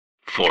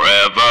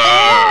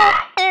Forever.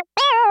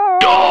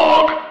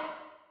 Dog.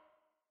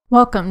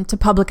 Welcome to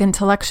Public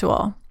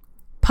Intellectual.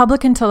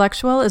 Public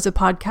Intellectual is a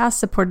podcast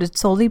supported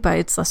solely by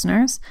its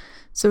listeners.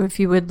 So if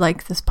you would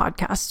like this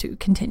podcast to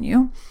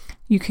continue,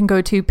 you can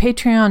go to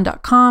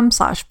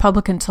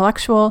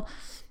patreon.com/publicintellectual.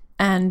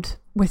 And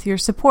with your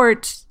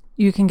support,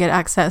 you can get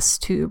access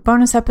to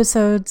bonus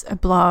episodes, a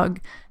blog,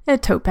 a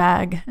tote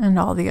bag, and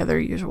all the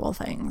other usual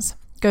things.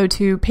 Go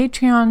to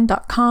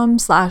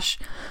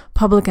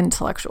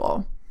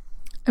patreon.com/publicintellectual.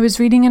 I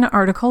was reading an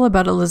article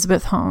about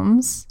Elizabeth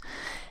Holmes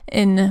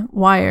in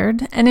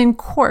Wired and in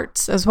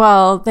Quartz as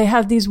well. They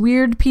had these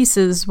weird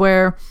pieces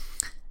where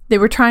they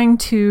were trying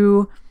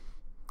to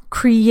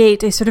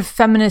create a sort of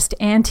feminist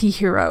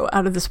anti-hero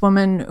out of this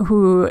woman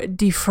who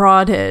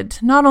defrauded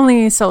not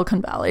only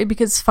Silicon Valley,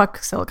 because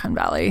fuck Silicon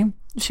Valley.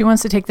 She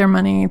wants to take their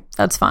money,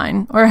 that's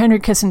fine. Or Henry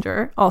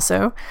Kissinger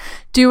also.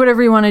 Do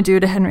whatever you want to do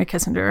to Henry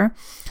Kissinger.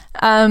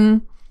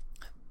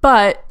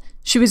 But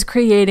she was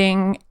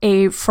creating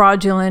a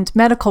fraudulent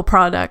medical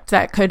product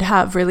that could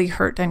have really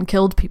hurt and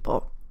killed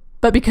people.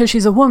 But because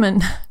she's a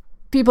woman,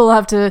 people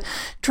have to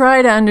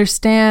try to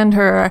understand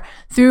her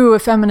through a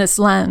feminist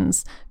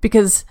lens,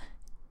 because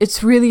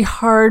it's really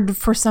hard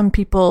for some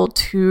people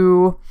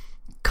to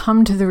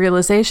come to the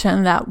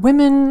realization that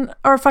women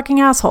are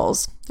fucking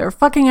assholes. They're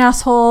fucking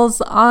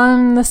assholes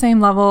on the same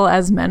level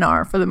as men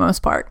are for the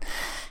most part.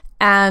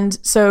 And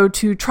so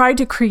to try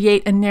to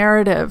create a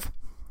narrative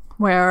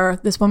where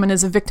this woman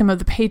is a victim of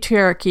the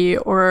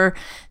patriarchy, or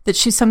that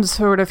she's some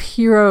sort of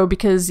hero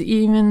because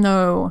even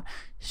though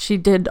she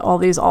did all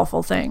these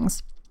awful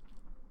things,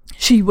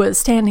 she was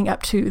standing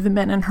up to the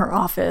men in her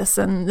office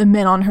and the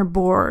men on her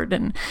board,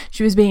 and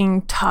she was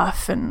being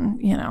tough.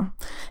 And, you know,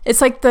 it's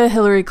like the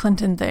Hillary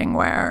Clinton thing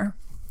where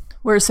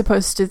we're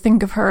supposed to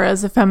think of her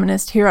as a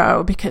feminist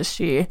hero because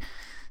she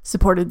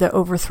supported the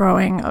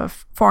overthrowing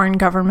of foreign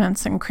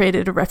governments and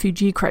created a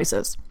refugee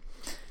crisis.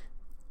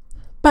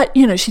 But,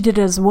 you know, she did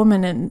it as a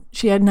woman, and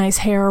she had nice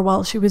hair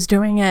while she was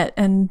doing it.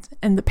 And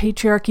the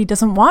patriarchy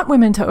doesn't want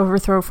women to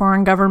overthrow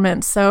foreign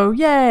governments. So,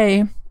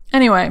 yay.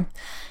 Anyway,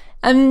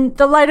 in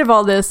the light of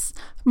all this,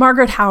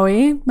 Margaret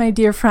Howie, my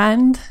dear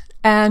friend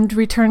and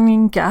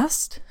returning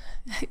guest,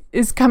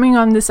 is coming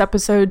on this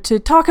episode to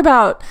talk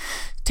about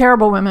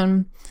terrible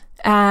women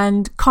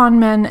and con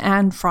men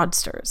and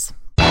fraudsters.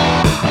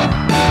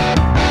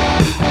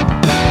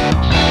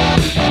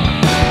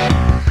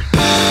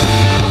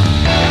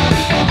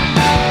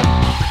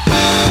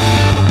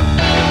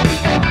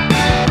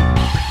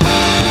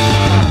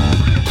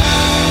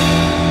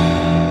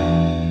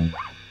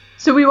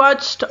 So we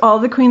watched All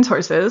the Queen's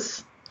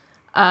Horses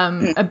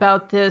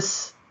about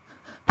this.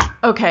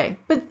 Okay,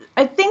 but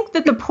I think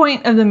that the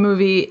point of the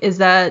movie is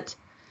that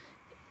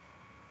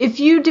if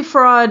you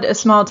defraud a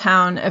small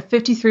town of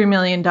 $53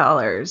 million,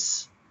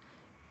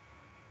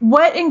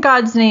 what in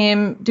God's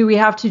name do we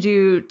have to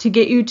do to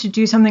get you to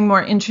do something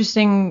more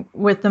interesting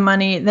with the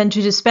money than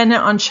to just spend it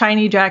on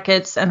shiny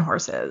jackets and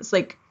horses?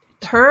 Like,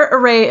 her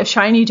array of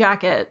shiny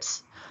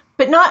jackets,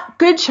 but not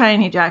good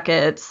shiny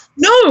jackets.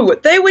 No,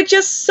 they were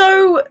just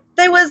so...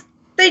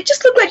 They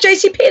just looked like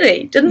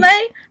JCPenney, didn't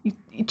they?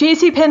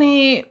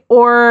 JCPenney,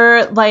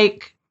 or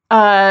like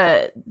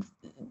the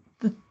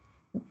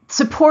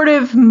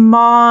supportive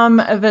mom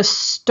of a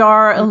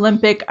star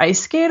Olympic ice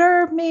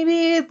skater,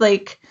 maybe?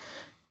 Like,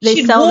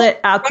 they sell it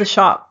at the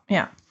shop.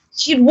 Yeah.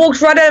 She'd walked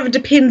right out of a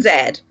Depends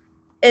ad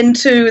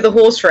into the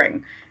horse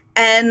ring.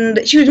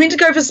 And she was meant to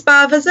go for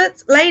spa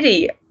visits.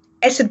 Lady,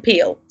 acid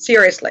peel.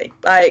 Seriously.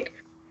 Like...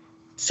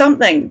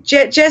 something,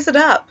 jazz it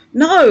up.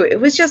 No, it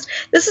was just,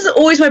 this is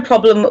always my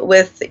problem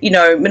with, you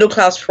know,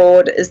 middle-class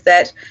fraud, is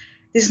that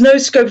there's no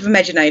scope of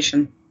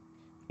imagination.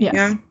 Yes. You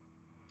know?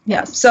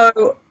 Yes.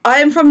 So I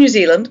am from New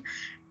Zealand,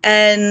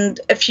 and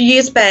a few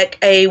years back,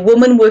 a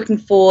woman working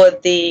for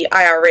the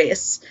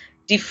IRS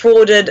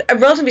defrauded a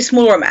relatively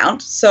smaller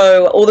amount.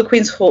 So All the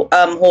Queen's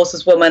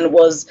Horses woman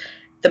was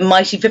the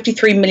mighty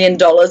 $53 million.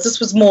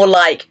 This was more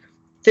like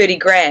 30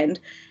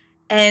 grand.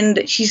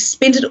 And she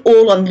spent it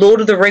all on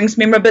Lord of the Rings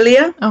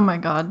memorabilia. Oh, my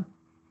God.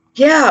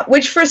 Yeah,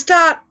 which for a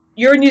start,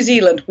 you're in New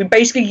Zealand. We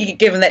basically get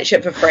given that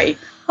shit for free.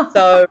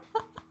 So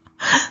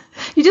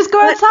you just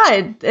go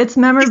outside. It's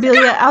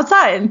memorabilia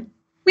outside.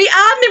 We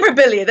are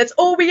memorabilia. That's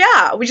all we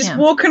are. We're just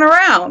walking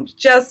around,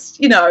 just,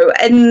 you know,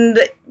 and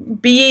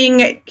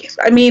being,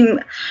 I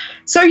mean,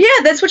 so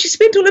yeah, that's what she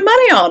spent all her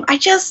money on. I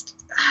just,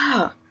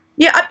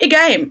 yeah, up your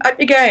game. Up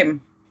your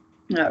game.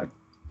 No.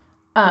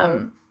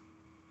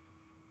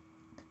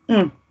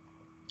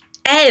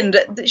 And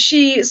the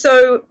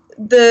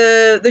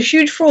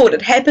huge fraud,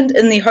 it happened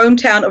in the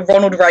hometown of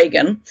Ronald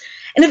Reagan.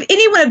 And if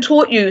anyone had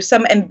taught you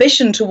some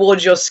ambition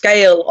towards your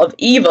scale of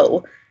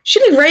evil,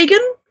 surely Reagan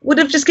would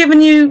have just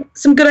given you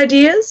some good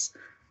ideas.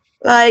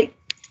 Like,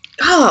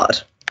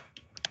 God.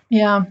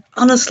 Yeah.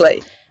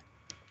 Honestly.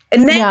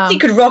 And Nancy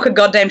could rock a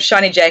goddamn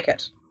shiny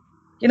jacket.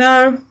 You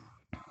know?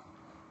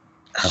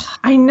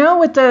 I know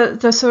with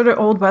the sort of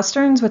old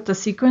westerns with the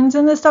sequins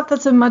and this stuff,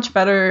 that's a much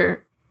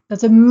better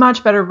That's a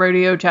much better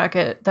rodeo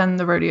jacket than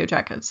the rodeo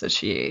jackets that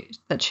she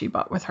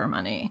bought with her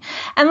money.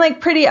 And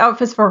like pretty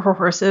outfits for her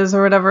horses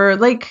or whatever.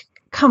 Like,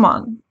 come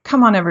on,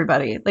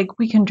 everybody. Like,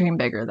 we can dream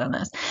bigger than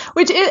this.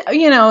 Which is,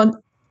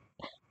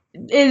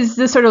 is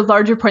the sort of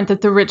larger point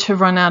that the rich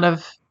have run out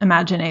of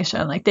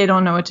imagination. Like, they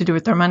don't know what to do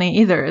with their money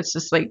either. It's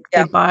just like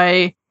they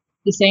buy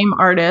the same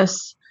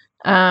artists.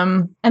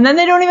 And then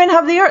they don't even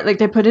have the art. Like,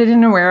 they put it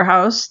in a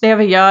warehouse. They have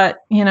a yacht.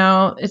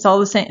 It's all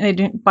the same. They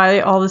do buy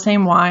all the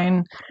same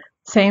wine.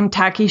 Same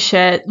tacky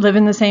shit, live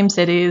in the same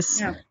cities.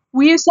 Yeah.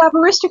 We used to have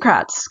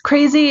aristocrats,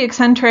 crazy,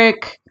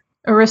 eccentric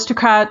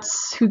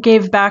aristocrats who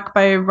gave back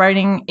by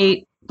writing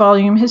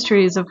 8-volume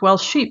histories of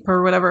Welsh sheep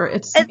or whatever.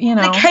 It's,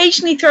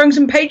 occasionally throwing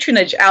some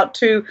patronage out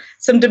to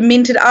some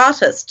demented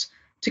artist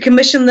to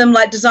commission them,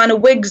 like, designer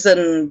wigs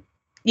and,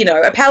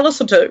 a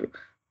palace or two.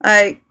 What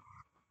happened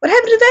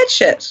to that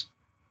shit?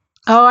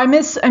 Oh, I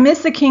miss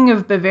the King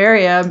of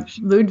Bavaria,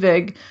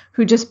 Ludwig,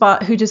 who just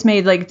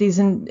made like these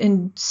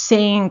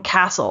insane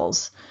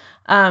castles.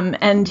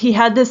 And he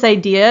had this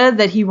idea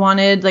that he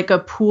wanted like a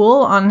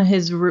pool on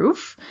his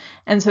roof.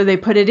 And so they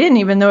put it in,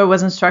 even though it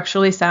wasn't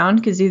structurally sound,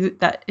 because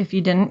if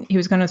you didn't, he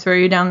was going to throw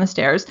you down the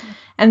stairs.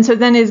 And so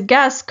then his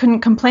guests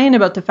couldn't complain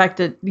about the fact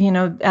that,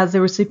 as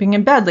they were sleeping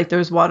in bed, like there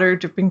was water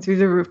dripping through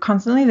the roof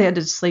constantly. They had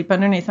to sleep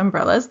underneath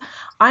umbrellas.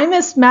 I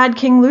miss Mad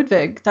King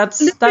Ludwig. That's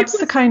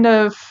the kind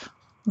of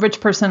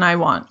rich person I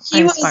want.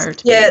 I aspire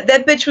to be. Yeah,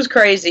 that bitch was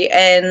crazy.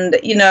 And,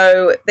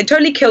 they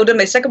totally killed him.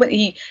 They stuck him.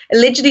 He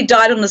allegedly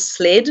died on a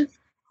sled.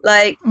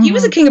 Like, he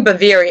was a king of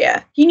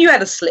Bavaria. He knew how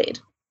to sled.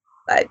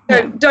 Like,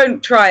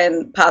 don't try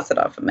and pass it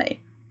off for me.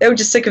 They were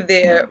just sick of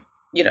their,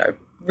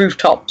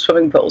 rooftop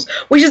swimming pools,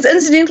 which is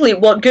incidentally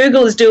what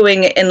Google is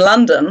doing in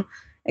London,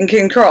 in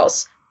King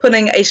Cross,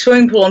 putting a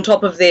swimming pool on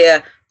top of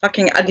their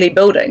fucking ugly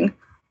building.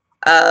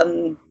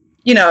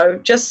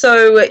 Just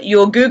so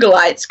your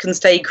Googleites can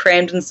stay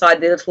crammed inside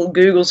their little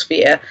Google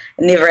sphere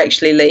and never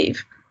actually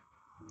leave.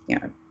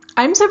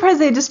 I'm surprised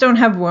they just don't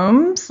have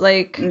wombs,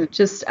 like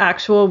just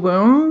actual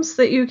wombs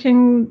that you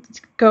can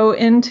go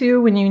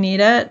into when you need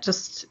it.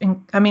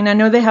 I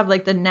know they have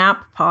like the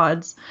nap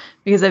pods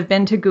because I've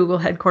been to Google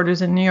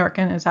headquarters in New York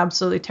and it's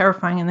absolutely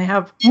terrifying. And they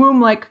have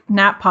womb-like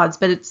nap pods,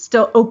 but it's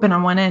still open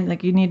on one end.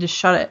 Like you need to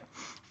shut it,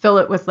 fill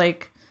it with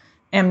like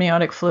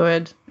amniotic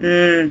fluid.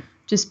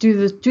 Just do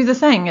the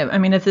thing. I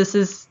mean, if this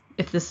is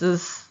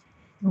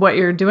what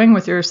you're doing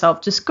with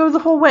yourself, just go the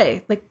whole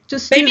way. Like,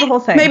 just do the whole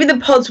thing. Maybe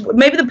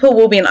the pool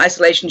will be an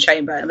isolation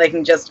chamber, and they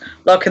can just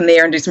lock in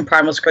there and do some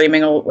primal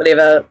screaming or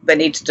whatever they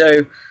need to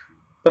do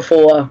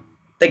before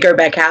they go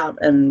back out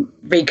and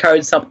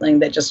recode something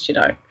that just,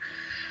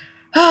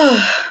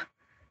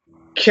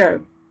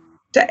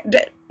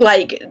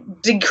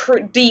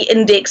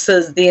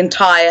 de-indexes the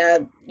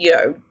entire,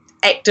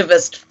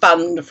 activist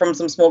fund from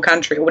some small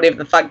country or whatever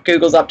the fuck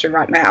Google's up to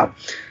right now.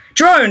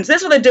 Drones,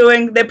 that's what they're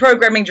doing. They're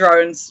programming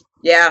drones.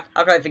 Yeah,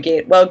 how could I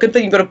forget? Well, good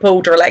thing you've got a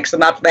pool to relax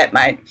them after that,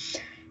 mate.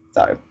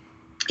 So,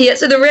 you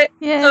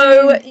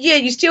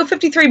steal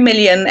 53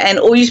 million and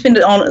all you spend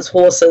it on is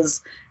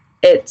horses.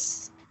 It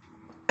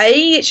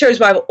shows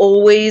why I've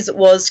always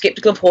was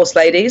skeptical of horse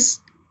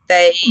ladies.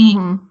 They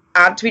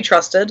aren't to be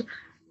trusted.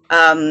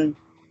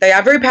 They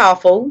are very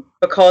powerful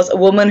because a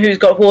woman who's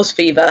got horse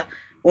fever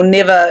will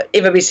never,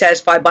 ever be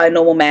satisfied by a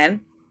normal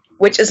man,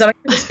 which is something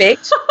to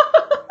respect.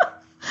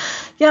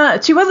 Yeah,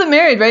 she wasn't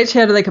married, right? She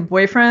had like a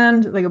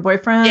boyfriend,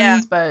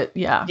 but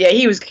yeah. Yeah,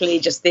 he was clearly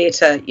just there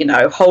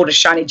to, hold a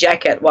shiny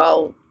jacket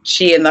while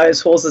she and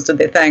those horses did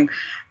their thing.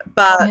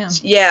 But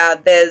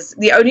there's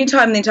the only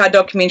time in the entire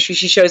documentary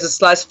she shows a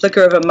slight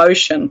flicker of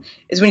emotion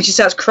is when she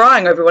starts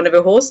crying over one of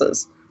her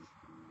horses.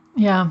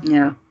 Yeah.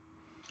 Yeah.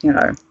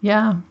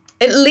 Yeah.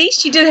 At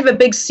least she did have a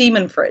big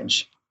semen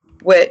fridge,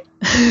 which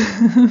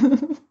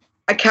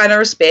I kind of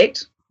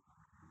respect.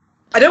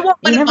 I don't want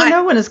one. You never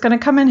know when it's going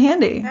to come in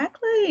handy.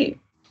 Exactly.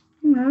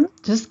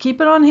 Just keep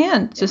it on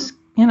hand. Just,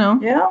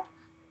 Yeah.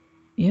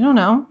 You don't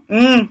know.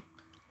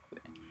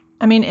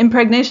 I mean,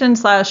 impregnation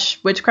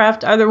 /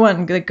 witchcraft, either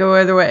one. Go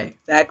either way.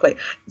 Exactly.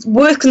 It's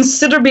worth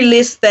considerably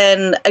less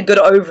than a good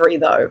ovary,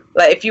 though.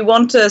 Like, if you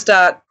want to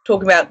start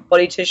talking about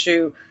body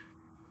tissue,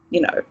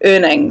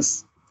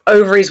 earnings,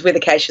 ovaries where the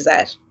cash is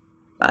at.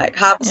 Like,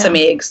 harvest some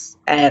eggs,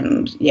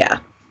 and,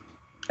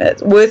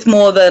 it's worth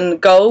more than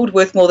gold,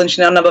 worth more than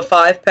Chanel number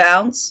 5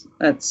 pounds.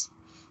 It's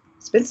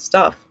expensive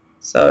stuff.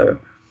 So,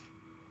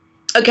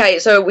 okay,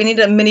 so we need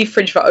a mini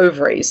fridge for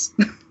ovaries.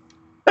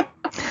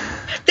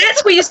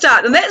 That's where you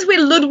start, and that's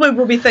where Ludwig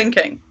will be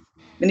thinking.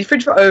 Mini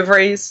fridge for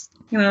ovaries,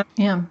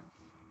 Yeah.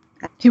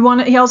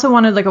 He also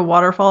wanted like a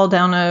waterfall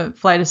down a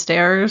flight of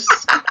stairs.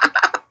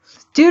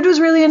 Dude was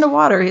really into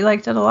water. He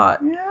liked it a lot.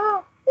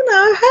 Yeah.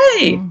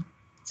 Hey.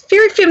 It's a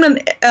very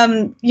feminine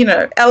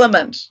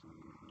element.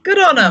 Good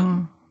on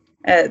him.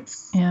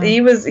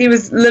 He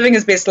was living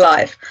his best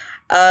life.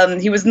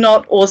 He was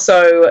not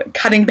also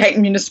cutting back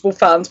municipal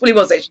funds. Well, he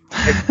was actually.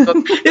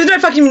 There's no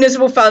fucking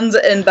municipal funds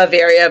in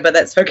Bavaria, but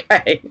that's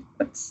okay.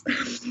 Those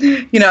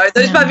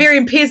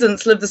Bavarian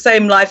peasants live the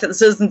same life that the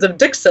citizens of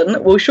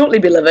Dixon will shortly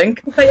be living.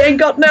 They ain't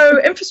got no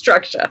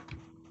infrastructure.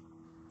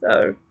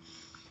 So.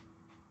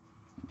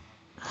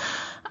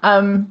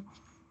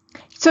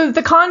 So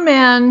the con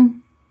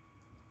man,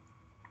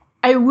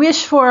 I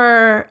wish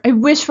for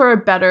a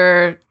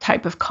better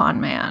type of con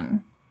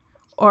man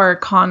or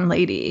con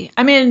lady.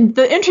 I mean,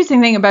 the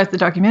interesting thing about the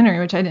documentary,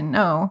 which I didn't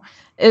know,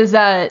 is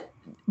that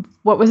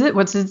what was it?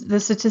 What's the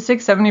statistic?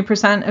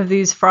 70% of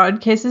these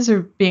fraud cases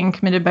are being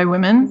committed by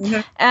women.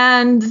 Mm-hmm.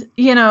 And,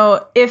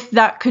 if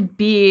that could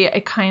be a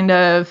kind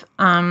of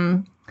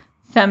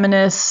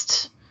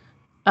feminist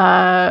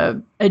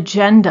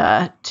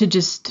agenda to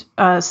just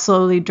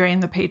slowly drain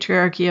the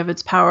patriarchy of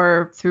its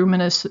power through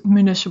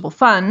municipal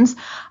funds,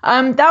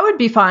 that would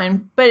be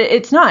fine. But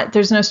it's not.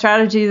 There's no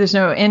strategy. There's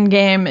no end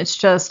game. It's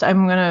just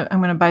I'm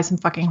gonna buy some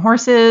fucking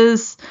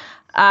horses.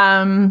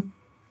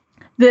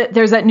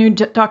 There's that new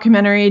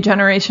documentary,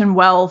 Generation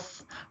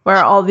Wealth, where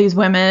all these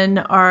women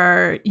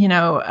are,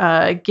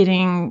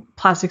 getting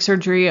plastic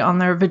surgery on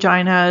their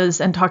vaginas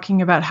and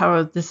talking about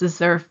how this is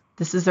their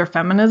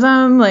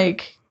feminism,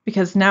 like.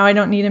 Because now I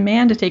don't need a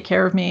man to take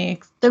care of me.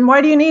 Then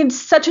why do you need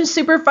such a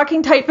super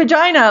fucking tight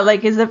vagina?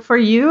 Like, is it for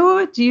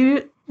you?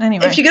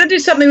 Anyway? If you're going to do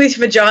something with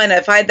your vagina,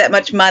 if I had that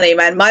much money,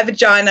 man, my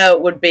vagina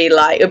would be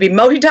it would be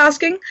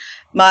multitasking.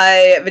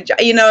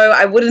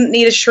 I wouldn't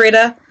need a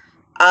shredder.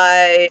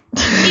 I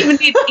even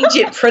need an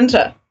inkjet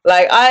printer.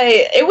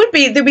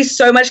 There'd be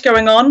so much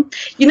going on.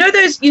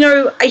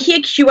 I hear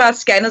QR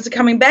scanners are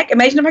coming back.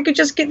 Imagine if I could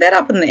just get that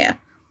up in there.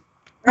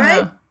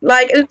 Right?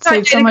 It's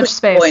save so much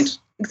space. Point.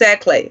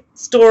 Exactly.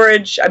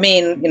 Storage. I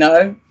mean,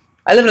 I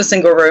live in a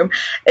single room.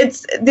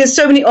 There's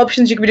so many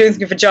options you could be doing with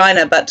your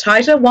vagina, but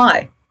tighter?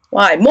 Why?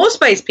 More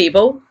space,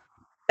 people.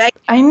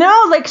 I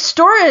know, like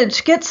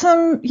storage. Get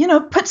some,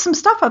 put some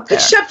stuff up there.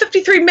 Could shove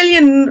 $53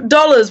 million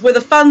worth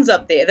of funds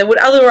up there that would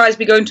otherwise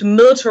be going to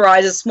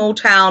militarize a small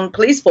town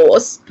police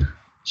force.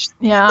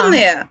 Yeah. In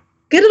there.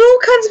 Get it all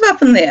kinds of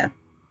up in there.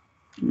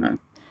 No.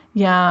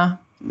 Yeah.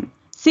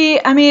 See,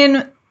 I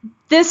mean,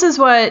 this is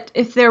what,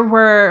 if there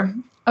were...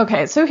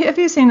 Okay, so have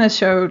you seen the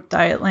show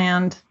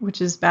Dietland,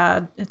 which is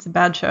bad? It's a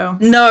bad show.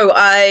 No,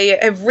 I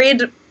have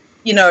read,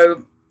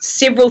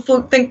 several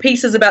think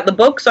pieces about the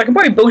book, so I can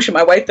probably bullshit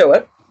my way through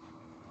it.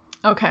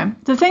 Okay.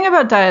 The thing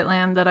about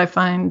Dietland that I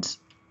find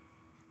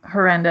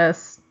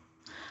horrendous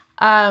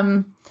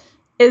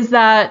is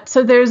that,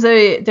 so there's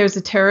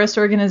a terrorist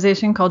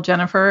organization called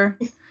Jennifer,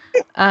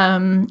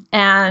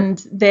 and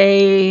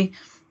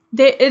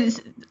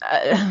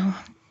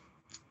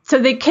so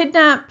they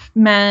kidnap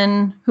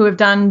men who have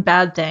done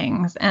bad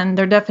things, and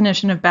their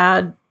definition of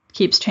bad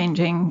keeps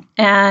changing.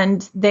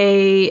 And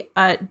they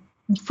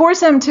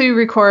force them to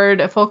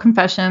record a full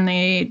confession.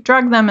 They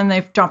drug them and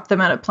they drop them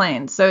out of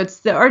planes. So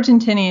it's the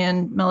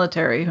Argentinian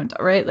military junta,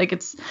 right? Like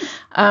it's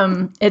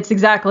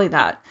exactly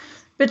that.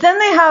 But then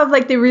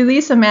they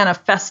release a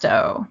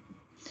manifesto,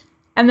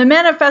 and the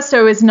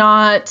manifesto is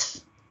not.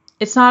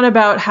 It's not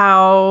about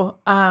how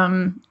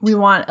we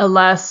want a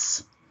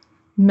less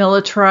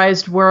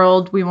militarized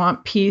world. We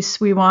want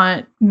peace. We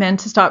want men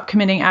to stop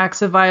committing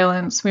acts of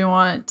violence. We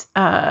want,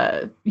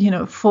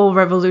 full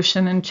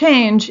revolution and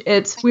change.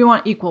 We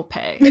want equal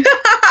pay.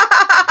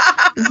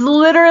 It's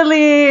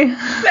literally.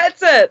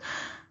 That's it.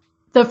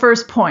 The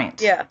first point.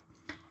 Yeah.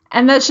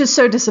 And that's just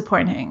so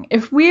disappointing.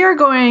 If we are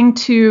going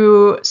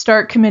to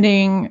start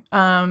committing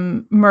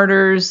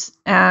murders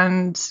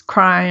and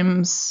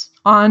crimes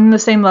on the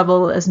same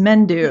level as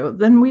men do,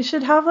 then we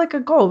should have a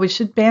goal. We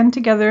should band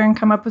together and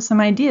come up with some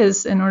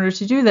ideas in order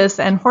to do this.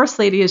 And Horse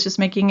Lady is just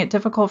making it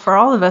difficult for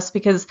all of us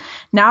because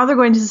now they're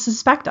going to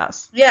suspect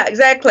us. Yeah,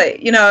 exactly.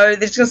 They're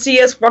just going to see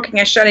us rocking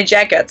our shiny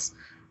jackets.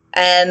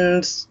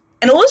 And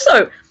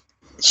also,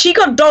 she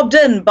got dobbed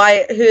in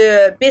by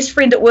her best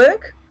friend at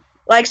work,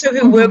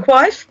 her work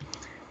wife.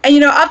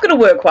 And, I've got a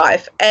work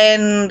wife.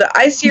 And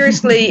I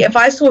seriously, if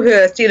I saw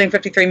her stealing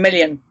 $53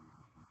 million,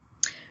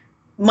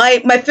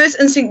 my first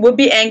instinct would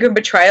be anger and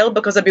betrayal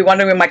because I'd be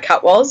wondering where my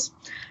cut was.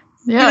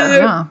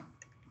 Yeah.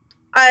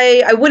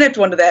 I wouldn't have to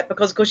wonder that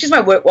because, of course, she's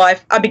my work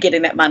wife. I'd be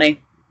getting that money.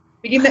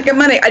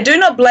 I do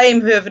not blame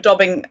her for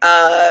dobbing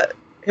her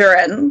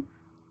in.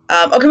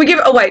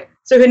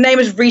 So her name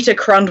is Rita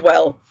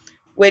Crundwell,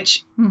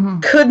 which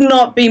could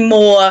not be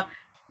more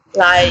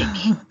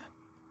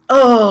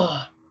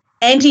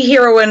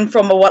anti-heroine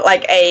from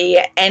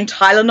a Ann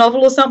Tyler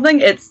novel or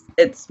something. It's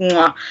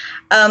mwah.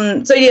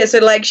 So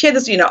she had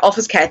this,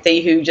 office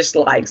Kathy who just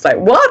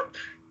what?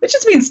 It's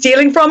just been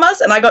stealing from us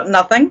and I got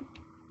nothing.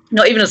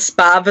 Not even a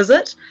spa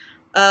visit.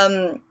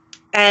 So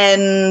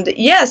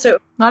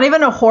not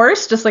even a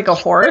horse, just a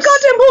horse? A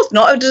goddamn horse,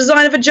 not a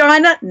design of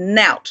vagina,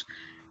 nout.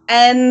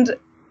 And,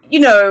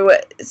 no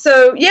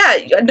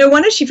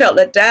wonder she felt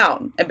let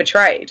down and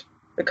betrayed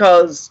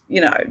because,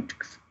 you're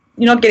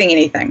not getting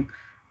anything.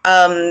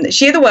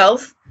 Share the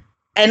wealth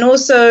and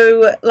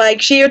also,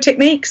 share your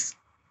techniques.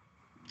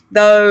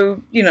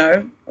 though,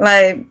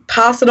 like,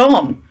 pass it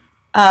on.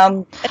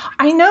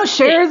 I know.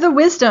 Share the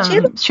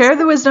wisdom. Share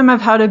the wisdom of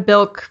how to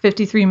bilk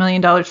 $53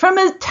 million from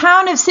a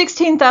town of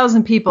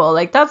 16,000 people.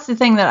 Like, that's the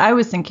thing that I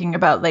was thinking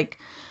about. Like,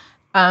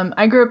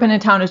 I grew up in a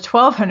town of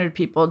 1,200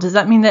 people. Does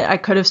that mean that I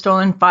could have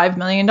stolen $5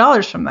 million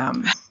from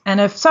them? And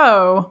if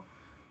so,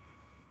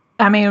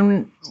 I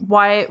mean,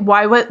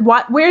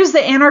 where's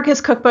the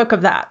anarchist cookbook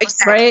of that?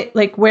 Exactly. Right?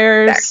 Like,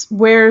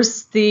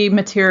 where's the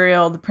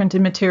material, the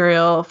printed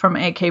material from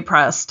AK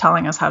Press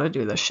telling us how to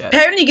do this shit?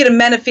 Apparently you get a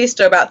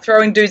manifesto about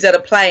throwing dudes out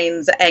of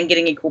planes and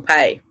getting equal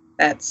pay.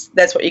 That's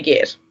what you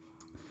get.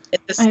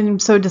 I'm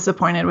so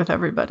disappointed with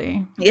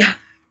everybody. Yeah,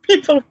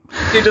 people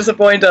do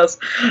disappoint us.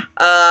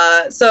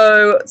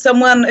 So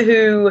someone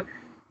who,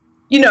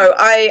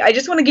 I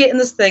just want to get in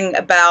this thing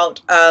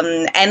about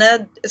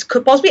Anna, it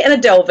could possibly Anna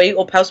Delvey,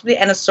 or possibly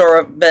Anna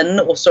Sorokin,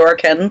 or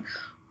Sorokin,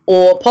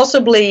 or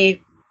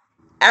possibly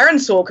Aaron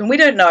Sorkin, we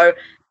don't know.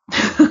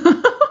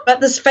 But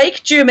this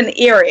fake German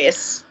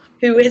heiress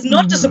who has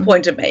not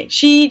disappointed me.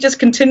 She just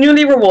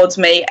continually rewards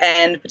me,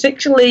 and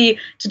particularly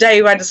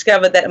today when I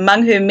discovered that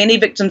among her many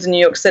victims in New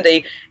York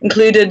City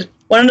included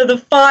one of the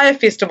Fire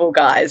Festival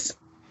guys.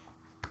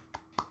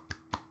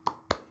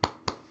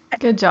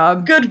 Good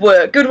job. Good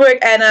work,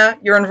 Anna.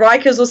 You're in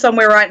Rikers or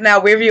somewhere right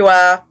now, wherever you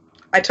are.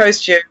 I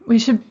toast you. We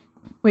should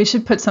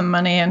put some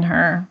money in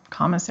her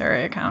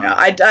commissary account. Yeah,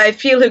 I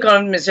feel her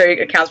commissary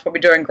account's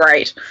probably doing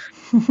great.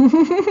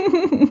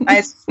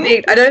 I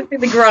don't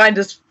think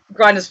the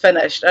grind is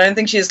finished. I don't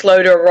think she's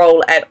slow to a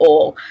roll at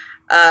all.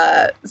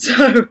 But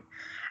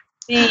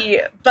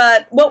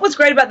what was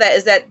great about that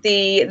is that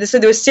so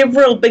there were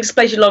several big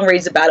splashy long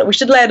reads about it. We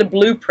should lay out a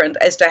blueprint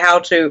as to how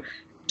to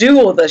do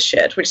all this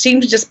shit, which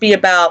seemed to just be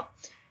about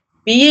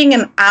being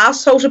an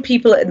asshole to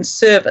people in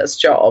service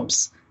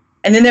jobs,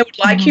 and then they would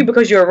like you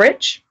because you're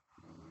rich,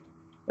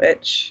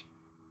 which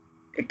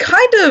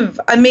kind of,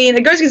 I mean,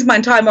 it goes against my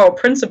entire moral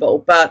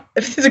principle, but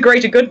if there's a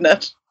greater good in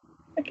it,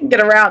 I can get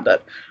around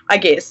it, I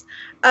guess.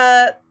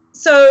 But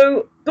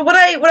what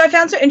I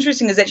found so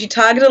interesting is that she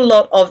targeted a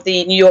lot of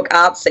the New York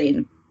art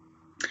scene,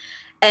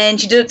 and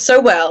she did it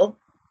so well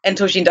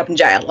until she ended up in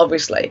jail,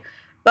 obviously.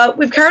 But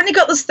we've currently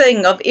got this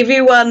thing of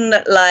everyone,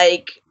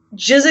 like,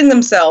 jizzing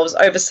themselves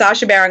over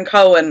Sacha Baron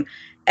Cohen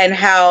and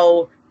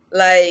how,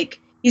 like,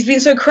 he's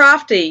been so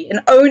crafty in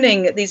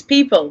owning these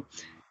people.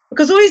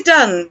 Because all he's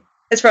done,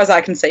 as far as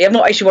I can see, I've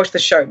not actually watched the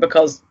show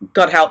because,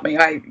 God help me,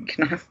 have you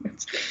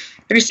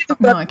seen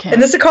No, I can't. In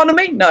this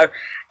economy? No.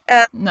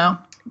 No.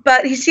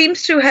 But he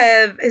seems to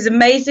have his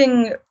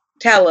amazing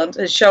talent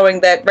is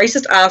showing that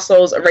racist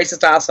arseholes are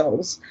racist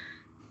arseholes,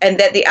 and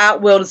that the art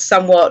world is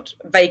somewhat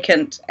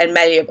vacant and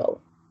malleable.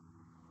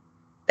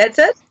 That's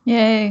it.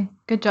 Yay.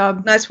 Good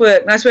job. Nice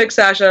work,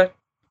 Sasha.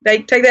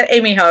 Take that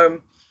Emmy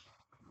home.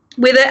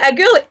 Where a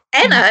girl,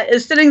 Anna,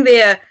 is sitting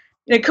there,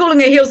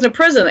 cooling her heels in a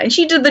prison, and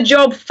she did the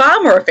job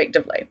far more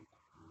effectively.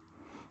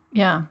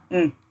 Yeah.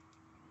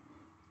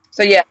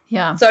 So, yeah.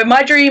 Yeah. So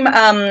my dream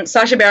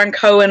Sacha Baron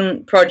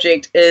Cohen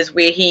project is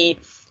where he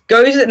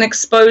goes and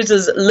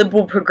exposes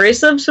liberal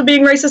progressives for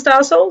being racist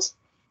assholes,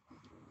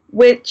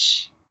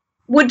 which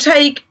would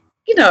take,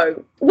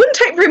 wouldn't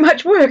take very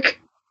much work.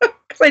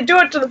 Because they do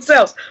it to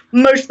themselves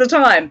most of the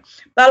time.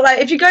 But, like,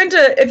 if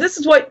this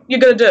is what you're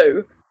going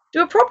to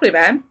do it properly,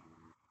 man.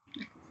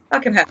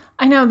 Fucking hell.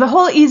 I know, the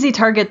whole easy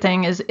target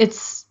thing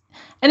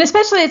and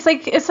especially it's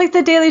like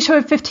the Daily Show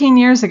of 15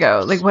 years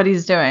ago, like what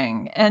he's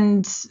doing.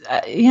 And,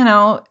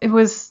 it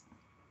was,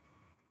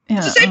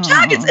 It's the same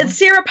targets. It's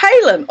Sarah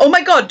Palin. Oh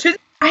my God.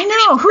 I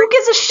know. Who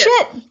gives a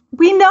shit?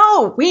 We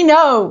know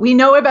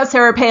about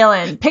Sarah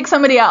Palin. Pick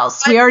somebody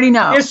else. We already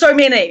know. There's so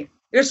many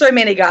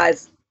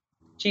guys.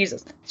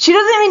 Jesus. She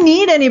doesn't even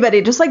need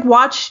anybody. Just like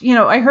watch,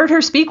 I heard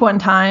her speak one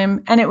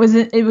time, and it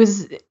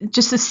was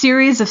just a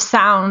series of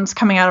sounds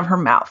coming out of her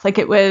mouth. Like,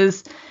 it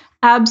was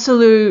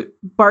absolute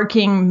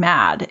barking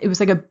mad. It was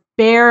like a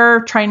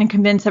bear trying to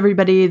convince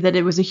everybody that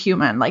it was a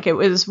human. Like, it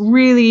was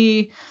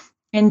really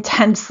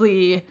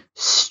intensely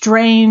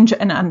strange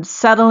and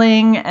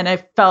unsettling, and I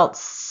felt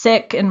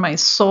sick in my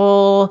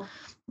soul.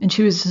 And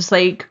she was just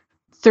like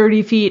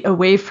 30 feet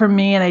away from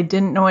me, and I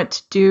didn't know what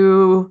to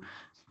do.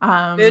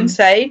 Good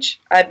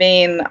sage. I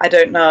mean, I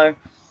don't know.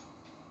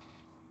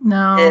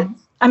 No.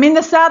 I mean,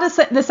 the saddest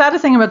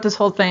thing about this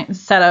whole thing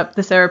setup,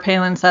 the Sarah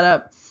Palin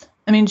setup,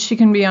 I mean, she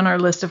can be on our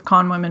list of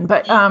con women,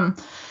 but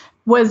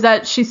was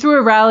that she threw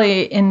a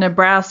rally in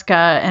Nebraska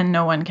and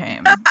no one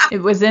came.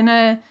 It was in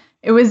a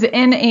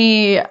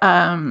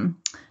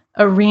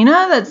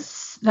arena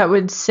that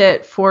would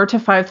sit 4,000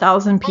 to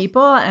 5,000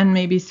 people, and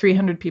maybe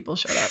 300 people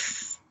showed up.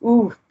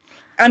 Ooh.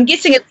 I'm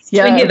guessing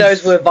many of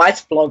those were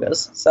Vice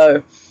bloggers,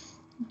 so...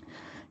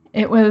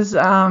 It was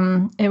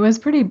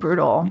pretty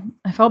brutal.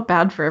 I felt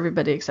bad for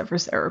everybody except for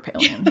Sarah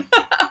Palin.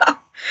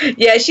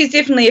 Yeah, she's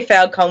definitely a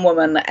foul con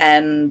woman,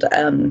 and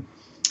goes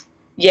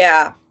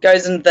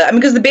in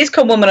because the best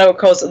con women, of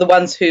course, are the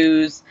ones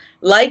who's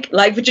like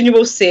Virginia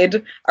Woolf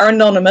said, are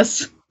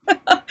anonymous.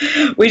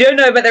 We don't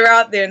know, but they're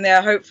out there and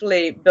they're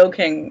hopefully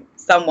bilking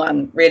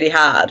someone really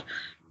hard.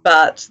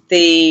 But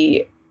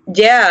the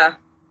Yeah.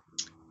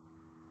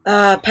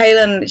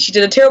 Palin, she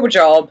did a terrible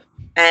job,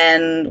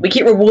 and we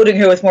keep rewarding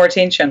her with more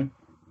attention,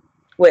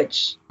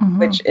 which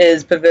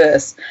is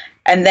perverse.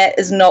 And that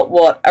is not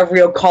what a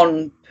real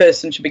con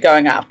person should be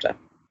going after,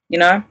 you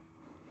know?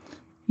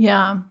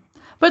 Yeah.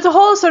 But the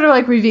whole sort of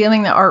like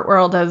revealing the art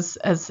world as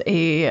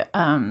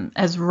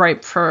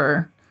ripe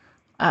for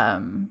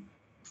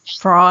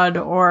fraud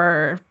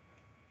or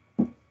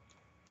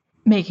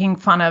making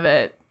fun of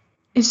it,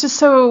 it's just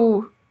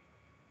so.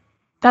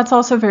 That's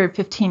also very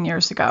 15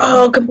 years ago.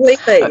 Oh,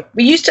 completely.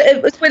 We used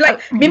to.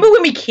 Remember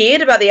when we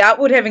cared about the art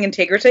world having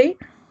integrity?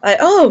 Like,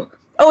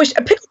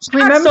 a pickle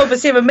shark sold for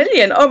 $7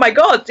 million. Oh my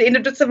God, it's the end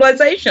of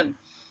civilization.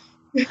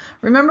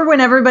 Remember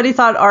when everybody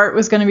thought art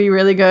was going to be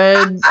really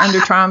good under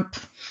Trump?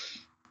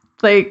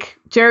 Like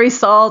Jerry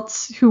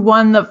Saltz, who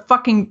won the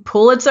fucking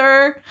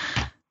Pulitzer.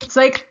 It's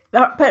like,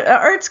 but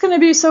art's going to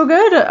be so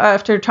good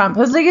after Trump.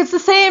 I was like, it's the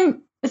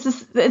same. It's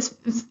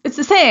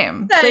the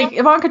same. Like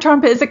Ivanka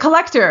Trump is a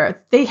collector.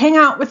 They hang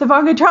out with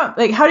Ivanka Trump.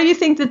 Like, how do you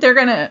think that they're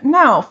gonna?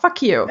 No,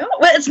 fuck you. No,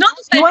 well, it's not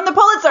the same. He won the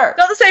Pulitzer.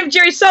 Not the same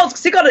Jerry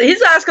Saltz, because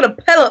his ass got a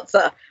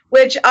Pulitzer,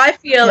 which I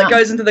feel it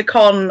goes into the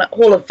con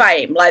Hall of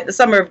Fame, like the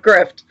Summer of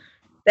Grift.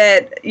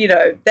 That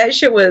that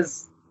shit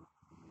was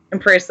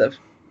impressive.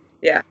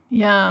 Yeah.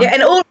 Yeah.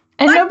 Yeah,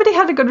 and nobody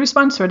had a good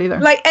response to it either.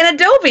 Like Anna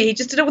Delvey, he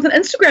just did it with an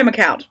Instagram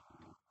account.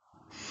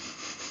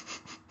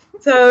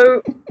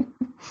 So,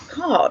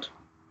 God.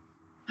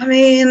 I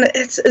mean,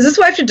 is this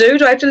what I have to do?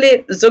 Do I have to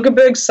let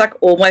Zuckerberg suck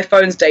all my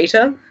phone's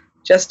data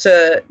just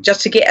to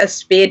get a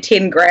spare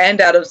 10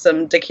 grand out of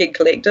some dickhead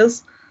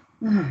collectors?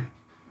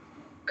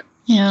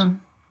 Yeah.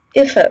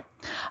 Effort.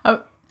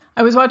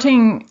 I was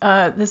watching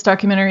this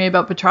documentary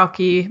about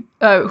Petrowski,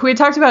 who we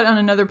talked about on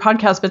another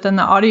podcast, but then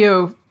the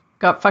audio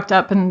got fucked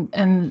up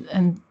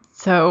and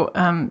so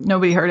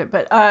nobody heard it.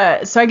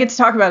 But so I get to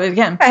talk about it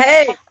again.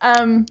 Hey.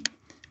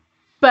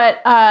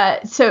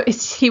 But so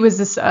he was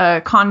this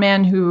con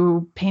man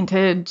who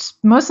painted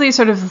mostly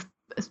sort of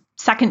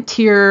second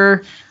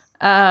tier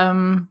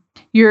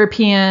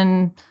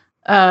European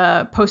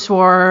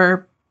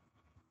post-war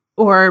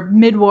or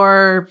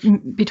mid-war,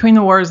 between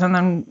the wars, and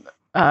then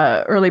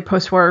early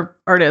post-war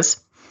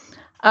artists,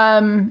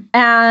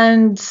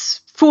 and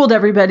fooled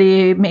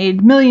everybody,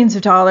 made millions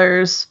of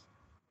dollars.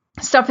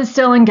 Stuff is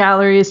still in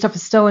galleries, stuff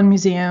is still in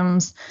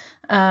museums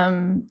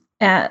under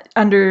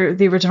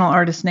the original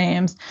artist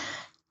names.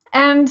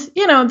 And,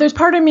 there's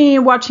part of me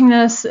watching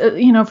this,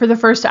 for the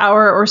first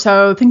hour or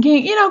so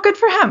thinking, good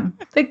for him.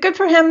 Like, good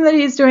for him that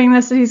he's doing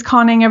this, that he's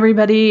conning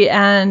everybody.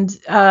 And,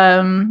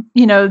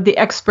 the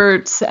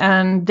experts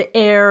and the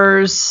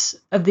heirs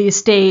of the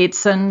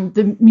estates and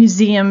the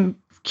museum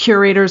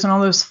curators and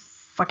all those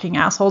fucking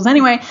assholes.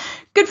 Anyway,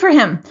 good for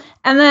him.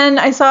 And then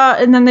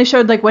then they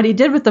showed like what he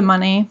did with the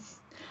money,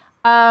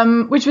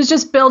 which was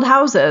just build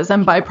houses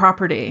and buy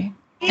property.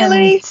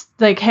 Really? And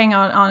like hang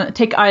out on,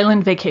 take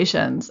island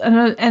vacations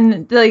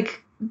and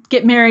like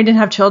get married and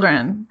have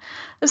children.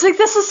 It's like,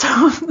 this is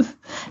so,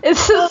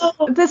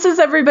 this is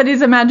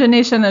everybody's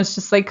imagination. It's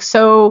just like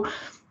so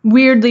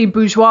weirdly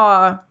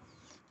bourgeois.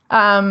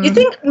 You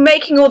think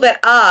making all that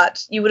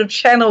art, you would have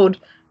channeled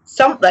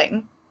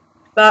something,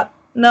 but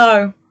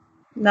no,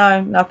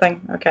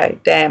 nothing. Okay,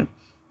 damn.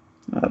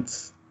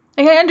 That's...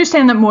 Like, I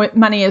understand that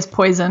money is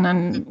poison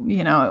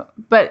and,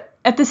 but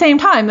at the same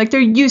time, like there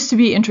used to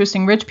be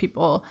interesting rich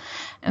people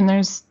and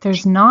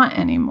there's not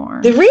anymore.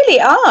 There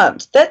really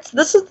aren't.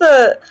 This is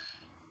the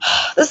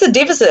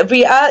deficit.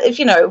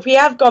 If we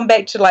have gone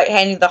back to like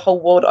handing the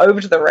whole world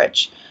over to the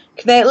rich,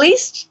 can they at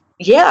least,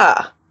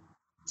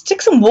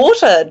 stick some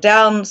water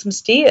down some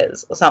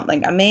stairs or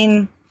something? I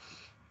mean,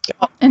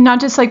 and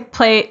not just like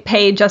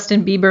pay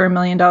Justin Bieber $1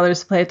 million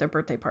to play at their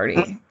birthday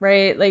party,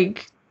 right?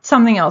 Like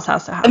something else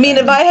has to happen. I mean,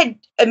 if I had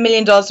 $1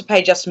 million to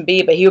pay Justin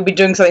Bieber, he would be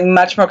doing something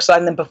much more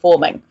exciting than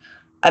performing.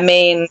 I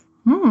mean,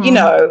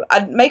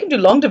 I'd make him do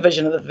long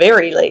division at the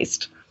very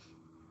least.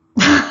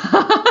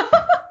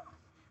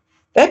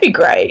 That'd be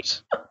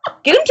great.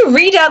 Get him to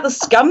read out the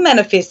Scum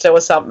Manifesto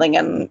or something,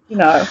 and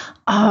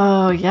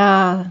Oh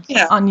yeah,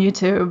 on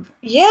YouTube.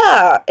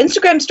 Yeah,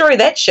 Instagram story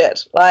that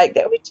shit. Like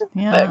that would be terrific.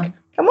 Yeah.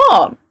 Come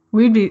on.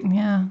 We'd be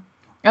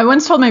I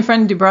once told my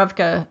friend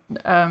Dubravka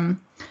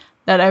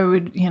that I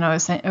would,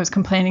 I was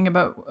complaining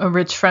about a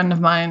rich friend of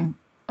mine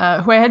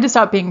who I had to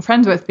stop being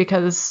friends with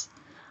because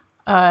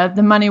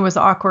the money was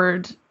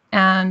awkward,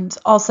 and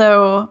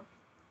also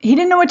he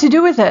didn't know what to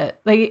do with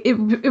it. Like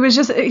it was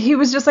just, he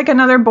was just like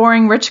another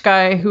boring rich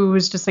guy who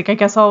was just like, I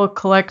guess I'll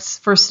collect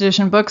first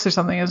edition books or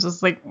something. It was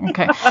just like,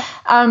 okay.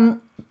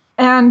 And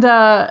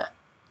I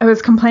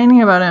was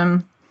complaining about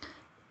him.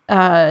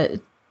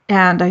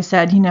 And I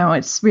said,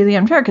 it's really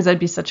unfair because I'd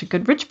be such a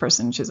good rich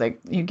person. She's like,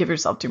 you give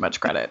yourself too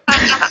much credit.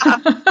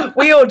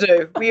 We all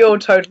do. We all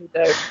totally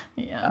do.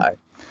 Yeah. No.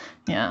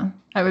 Yeah.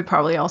 I would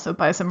probably also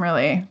buy some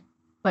really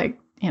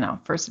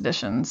first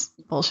editions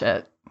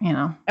bullshit,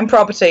 And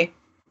property.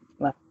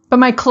 But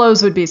my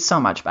clothes would be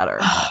so much better.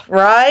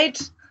 Right?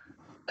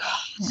 God.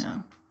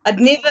 Yeah. I'd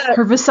never.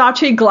 Her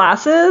Versace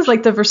glasses,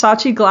 like the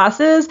Versace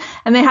glasses,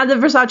 and they had the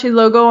Versace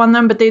logo on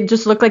them, but they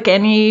just looked like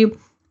any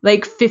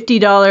like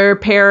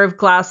 $50 pair of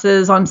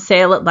glasses on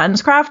sale at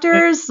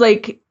LensCrafters.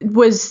 Like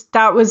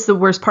that was the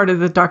worst part of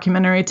the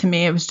documentary to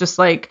me. It was just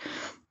like,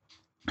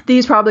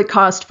 these probably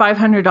cost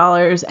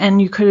 $500,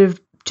 and you could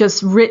have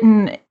just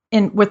written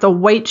in with a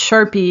white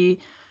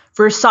Sharpie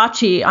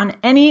Versace on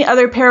any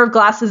other pair of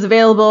glasses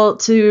available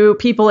to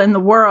people in the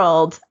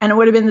world, and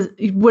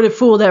it would have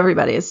fooled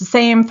everybody. It's the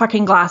same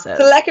fucking glasses.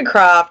 The lack of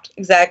craft,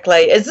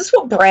 exactly. Is this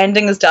what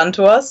branding has done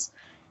to us?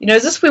 You know,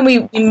 is this when we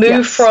move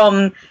Yes.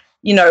 from,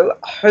 you know,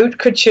 haute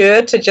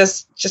couture to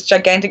just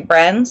gigantic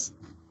brands,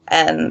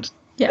 and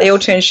Yes. they all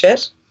turn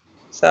shit?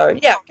 So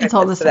yeah, It's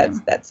all the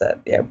same. That's it.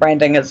 Yeah,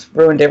 branding has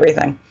ruined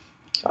everything.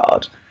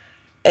 God,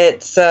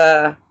 it's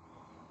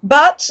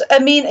But, I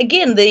mean,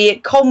 again, the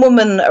con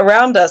women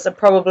around us are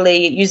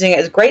probably using it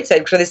as great save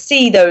because they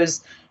see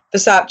those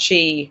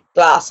Versace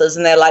glasses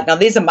and they're like, now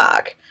there's a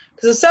mark.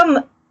 Because if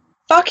some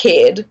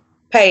fuckhead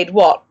paid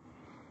what?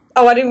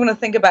 Oh, I didn't want to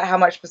think about how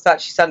much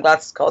Versace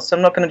sunglasses cost, so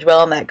I'm not going to dwell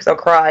on that because I'll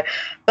cry.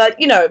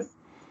 But, you know,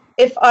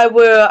 if I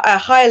were a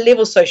higher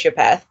level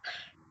sociopath,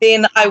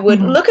 then I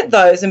would look at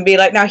those and be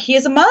like, now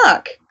here's a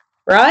mark,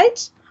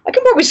 right? I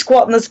can probably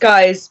squat in this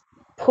guy's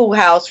pool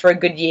house for a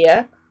good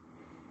year.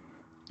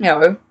 You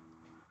know,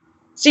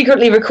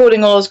 secretly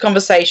recording all his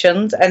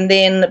conversations and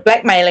then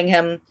blackmailing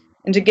him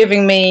into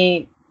giving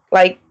me,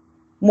 like,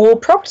 more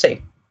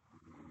property.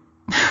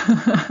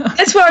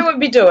 That's what I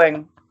would be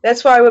doing.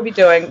 That's what I would be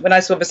doing when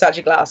I saw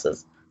Versace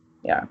glasses.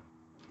 Yeah.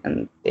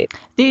 And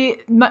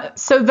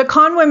So the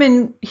con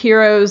women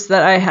heroes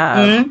that I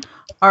have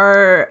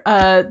are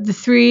the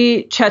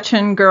 3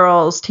 Chechen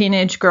girls,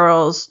 teenage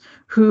girls,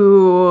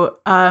 who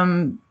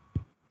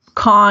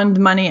conned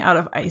money out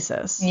of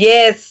ISIS.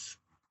 Yes.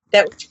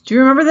 Do you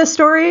remember this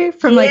story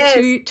from Yes.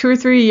 like 2 or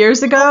 3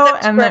 years ago? Oh,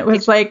 that's And right. it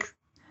was like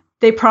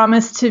they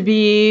promised to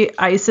be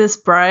ISIS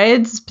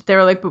brides, but they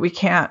were like, but we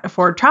can't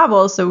afford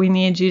travel, so we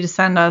need you to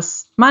send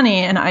us money.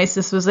 And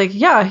ISIS was like,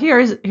 yeah,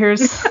 here's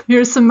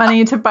some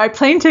money to buy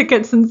plane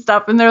tickets and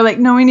stuff. And they're like,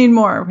 no, we need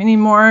more. We need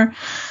more.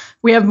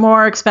 We have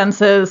more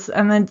expenses.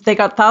 And then they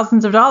got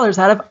thousands of dollars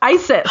out of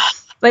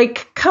ISIS.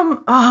 Like,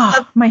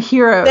 my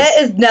heroes.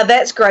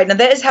 That's great. Now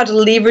that is how to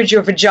leverage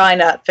your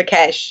vagina for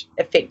cash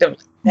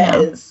effectively. That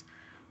is.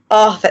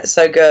 Oh, that's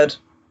so good.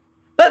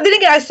 But then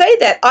again, I say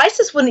that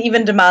ISIS wouldn't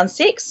even demand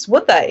sex,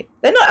 would they?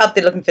 They're not out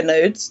there looking for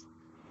nudes.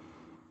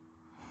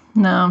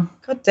 No.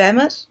 God damn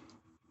it.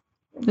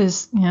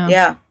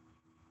 Yeah.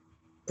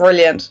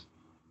 Brilliant.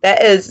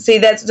 That is. See,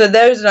 those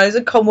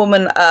are con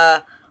woman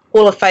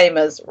Hall of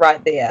Famers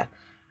right there.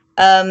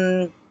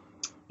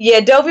 Yeah,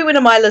 Delvey went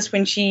on my list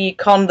when she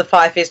conned the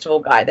Fire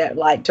Festival guy. That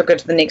like took her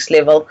to the next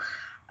level.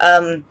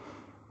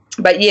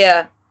 But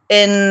yeah,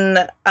 in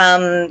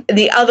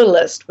the other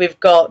list we've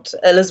got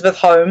Elizabeth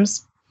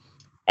Holmes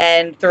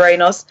and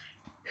Theranos,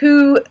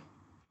 who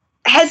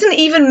hasn't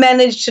even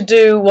managed to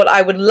do what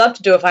I would love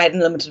to do if I had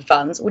unlimited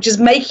funds, which is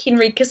make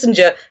Henry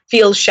Kissinger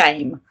feel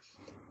shame,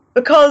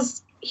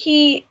 because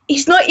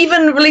he's not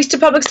even released a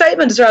public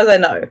statement as far as I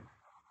know.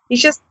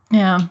 He's just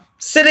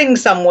sitting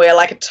somewhere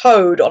like a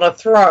toad on a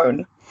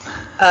throne,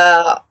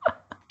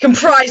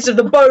 comprised of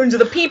the bones of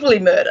the people he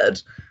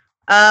murdered,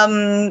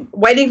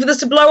 waiting for this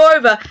to blow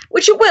over,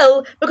 which it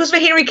will, because for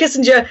Henry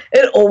Kissinger,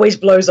 it always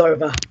blows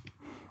over.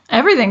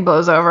 Everything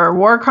blows over.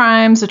 War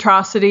crimes,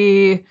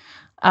 atrocity,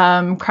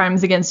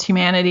 crimes against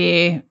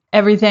humanity,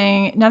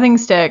 everything, nothing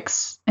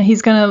sticks. And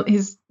he's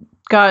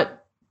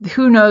got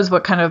who knows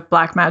what kind of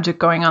black magic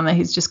going on that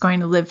he's just going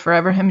to live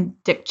forever, him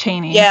and Dick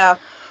Cheney. Yeah.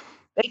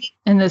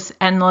 In this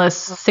endless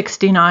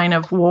 69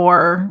 of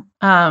war.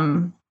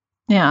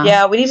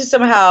 Yeah, we need to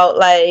somehow,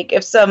 like,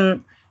 if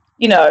some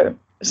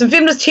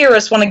feminist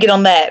terrorists want to get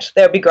on that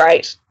would be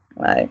great.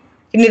 Like,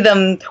 you need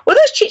them. What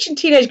are those Chechen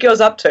teenage girls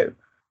up to?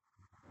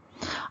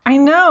 I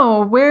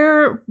know.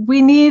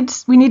 We need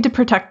to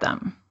protect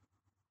them.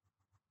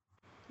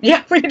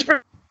 Yeah, we need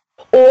to,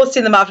 or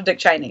send them after Dick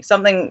Cheney.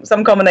 Some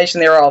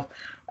combination thereof.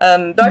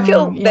 Though I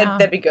feel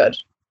that'd be good.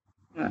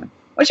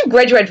 Once you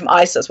graduate from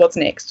ISIS, what's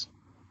next?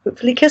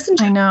 Hopefully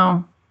Kissinger. I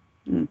know.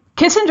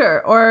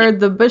 Kissinger, or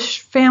the Bush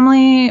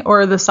family,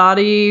 or the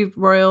Saudi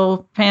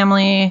royal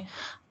family.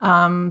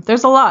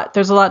 There's a lot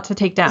to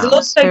take down. There's a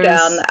lot to take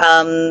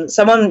down.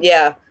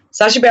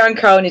 Sacha Baron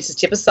Cohen needs to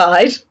step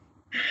aside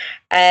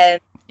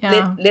and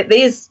let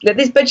these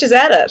bitches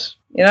at it.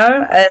 You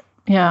know?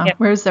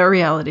 Where's their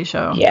reality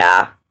show?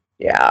 Yeah.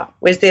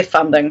 Where's their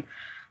funding?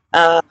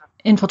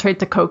 Infiltrate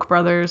the Koch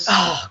brothers.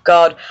 Oh,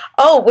 God.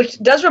 Oh, which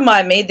does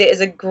remind me, there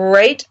is a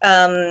great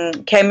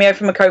cameo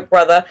from a Koch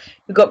brother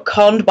who got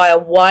conned by a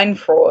wine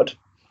fraud.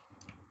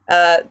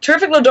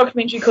 Terrific little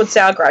documentary called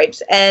Sour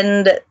Grapes.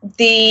 And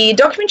the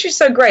documentary is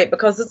so great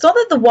because it's not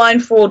that the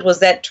wine fraud was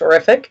that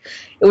terrific.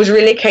 It was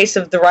really a case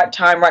of the right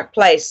time, right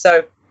place.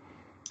 So,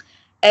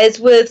 as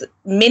with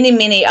many,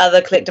 many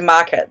other collector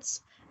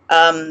markets,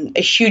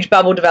 a huge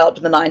bubble developed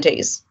in the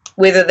 90s,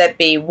 whether that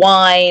be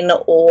wine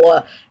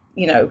or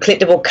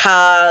collectible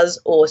cars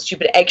or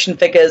stupid action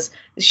figures.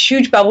 This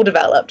huge bubble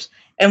developed.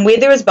 And where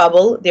there is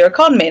bubble, there are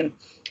con men.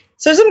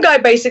 So some guy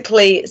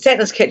basically sat in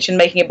his kitchen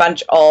making a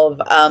bunch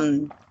of,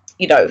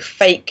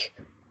 fake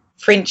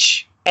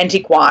French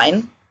antique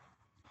wine.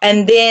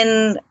 And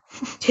then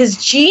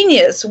his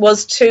genius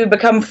was to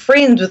become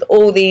friends with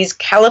all these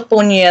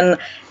Californian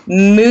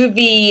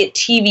movie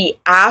TV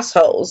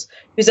assholes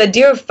whose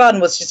idea of fun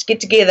was just get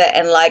together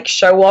and like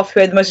show off who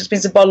had the most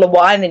expensive bottle of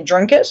wine and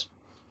drink it.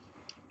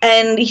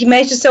 And he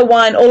managed to sell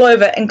wine all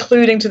over,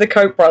 including to the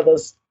Koch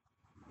brothers.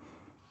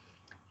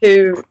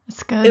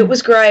 That's good. It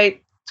was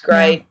great. It's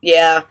great.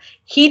 Yeah.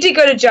 He did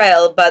go to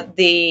jail, but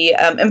the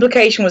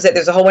implication was that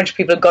there's a whole bunch of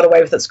people who got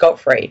away with it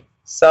scot-free.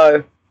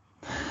 So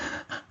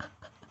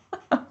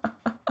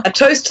a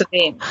toast to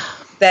them.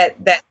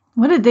 That.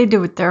 What did they do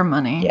with their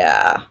money?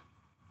 Yeah.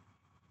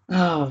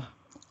 Oh.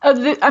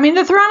 The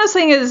Theranos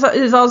thing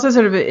is also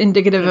sort of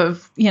indicative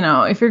of,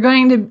 if you're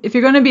going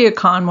to be a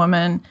con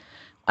woman,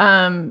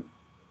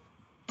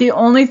 the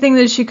only thing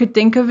that she could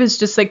think of is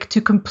just like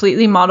to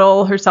completely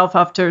model herself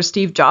after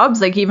Steve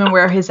Jobs, like even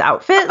wear his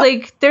outfit.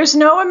 Like there's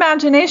no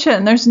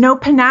imagination, there's no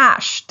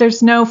panache,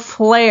 there's no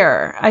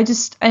flair.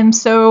 I'm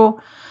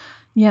so,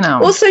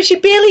 Also, she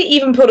barely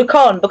even put a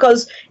con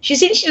because she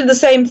essentially did the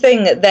same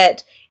thing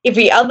that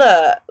every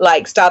other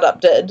like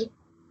startup did.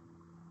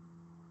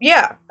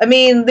 Yeah, I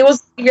mean, there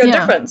was a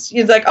difference.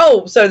 It's like,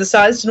 oh, so the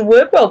science didn't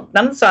work? Well,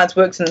 none of the science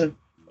works in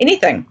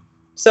anything.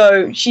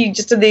 So she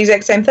just did the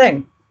exact same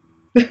thing.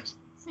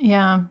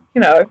 Yeah.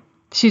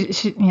 She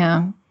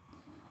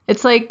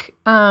It's like,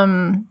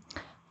 I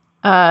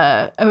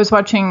was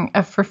watching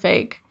F for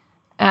Fake,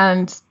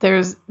 and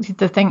there's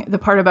the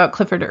part about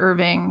Clifford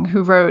Irving,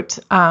 who wrote,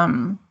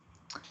 Howard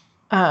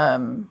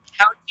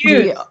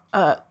Hughes.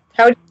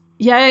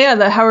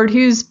 The Howard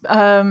Hughes,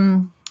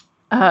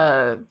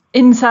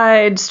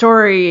 inside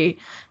story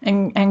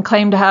and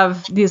claimed to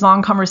have these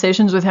long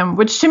conversations with him,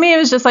 which to me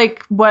was just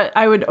like what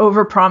I would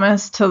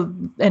overpromise to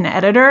an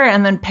editor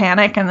and then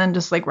panic and then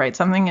just like write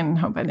something and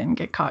hope I didn't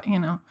get caught,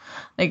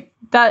 like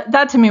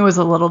that to me was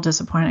a little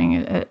disappointing.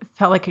 It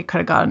felt like it could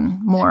have gotten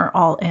more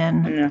all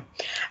in. Yeah.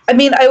 I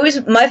mean,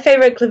 my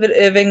favorite Clifford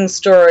Irving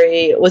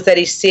story was that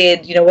he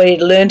said, when he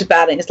learned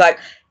about it, it's like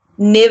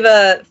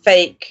never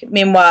fake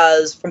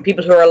memoirs from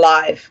people who are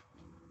alive.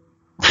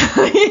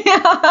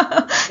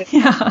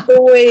 Yeah.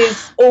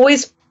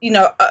 Always,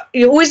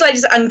 you always like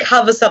just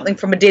uncover something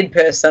from a dead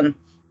person.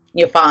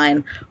 You're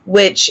fine.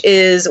 Which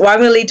is why I'm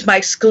going to lead to my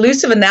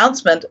exclusive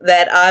announcement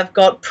that I've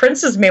got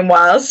Prince's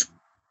memoirs.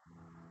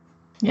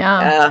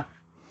 Yeah.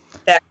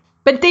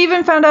 But they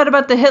even found out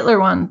about the Hitler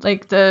one,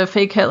 like the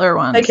fake Hitler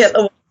one. Fake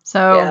Hitler.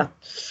 So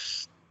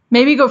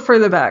maybe go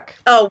further back.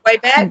 Oh, way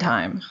back in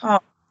time.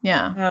 Oh.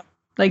 Yeah.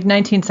 Like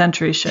 19th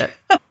century shit.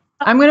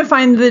 I'm going to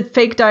find the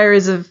fake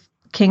diaries of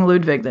King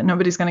Ludwig that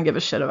nobody's going to give a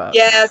shit about.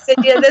 Yeah, that's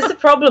the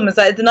problem. Is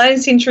like the 19th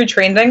century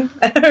trending.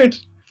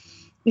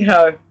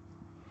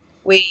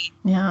 We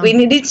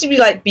need to be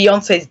like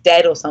Beyonce's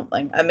dad or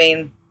something. I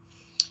mean,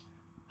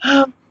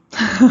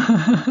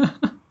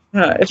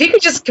 if he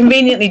could just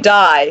conveniently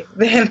die,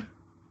 then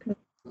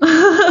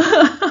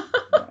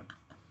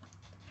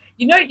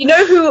you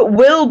know who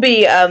will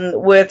be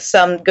worth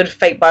some good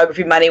fake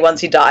biography money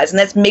once he dies, and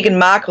that's Meghan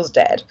Markle's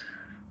dad.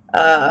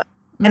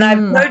 And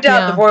I've no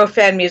doubt the royal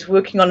family is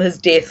working on his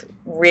death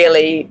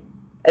really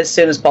as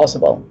soon as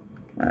possible.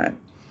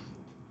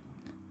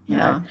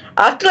 Yeah.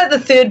 After like the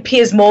third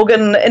Piers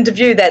Morgan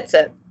interview, that's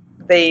it.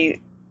 The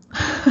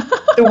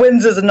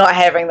Windsors are not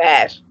having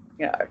that,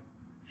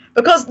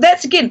 because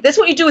that's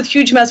what you do with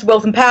huge amounts of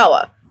wealth and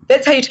power.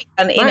 That's how you take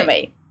down an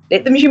enemy.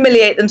 Let them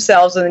humiliate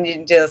themselves, and then you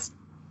can just,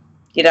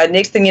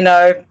 next thing you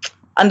know,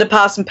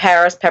 underpass in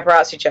Paris,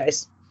 paparazzi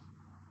chase.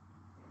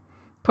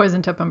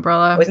 Poison tip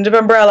umbrella.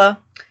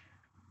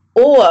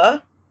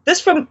 Or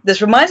this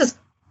reminds us,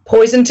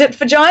 poison tipped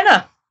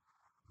vagina.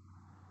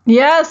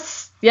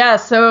 Yes. Yeah.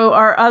 So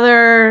our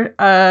other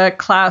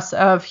class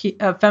of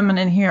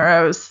feminine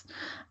heroes,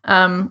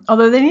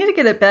 although they need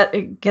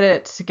to get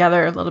it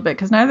together a little bit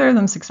because neither of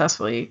them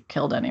successfully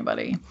killed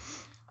anybody,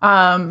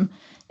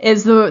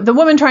 is the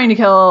woman trying to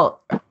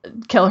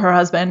kill her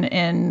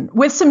husband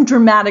with some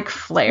dramatic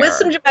flair.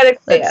 Let's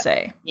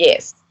say.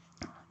 Yes.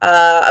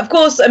 Of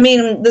course, I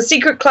mean, the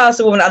secret class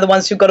of women are the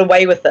ones who got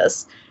away with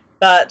this.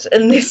 But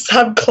in this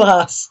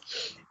subclass,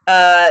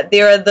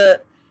 there are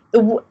the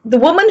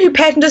woman who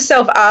patterned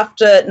herself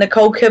after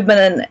Nicole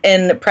Kidman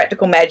in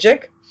Practical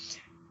Magic.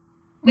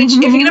 Which,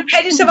 if you're going to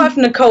pattern yourself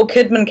after Nicole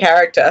Kidman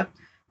character,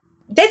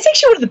 that's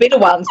actually one of the better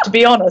ones, to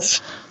be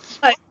honest.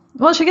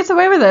 Well, she gets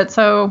away with it,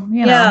 so,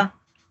 Yeah.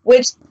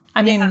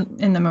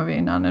 In the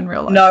movie, not in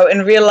real life. No,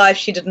 in real life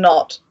she did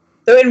not.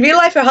 Though in real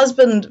life her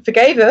husband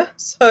forgave her,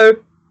 so...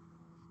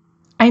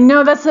 I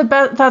know that's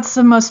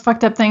the most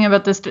fucked up thing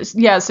about this.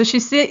 Yeah, so she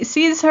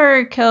sees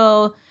her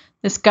kill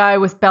this guy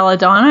with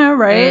belladonna,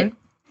 right?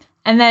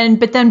 Mm-hmm.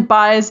 But then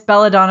buys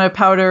belladonna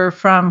powder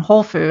from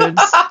Whole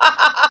Foods,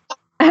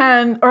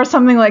 or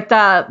something like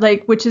that,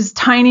 like which is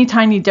tiny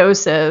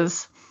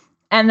doses.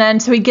 And then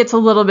so he gets a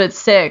little bit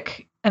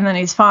sick, and then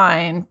he's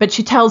fine. But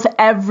she tells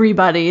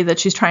everybody that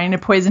she's trying to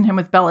poison him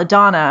with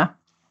belladonna.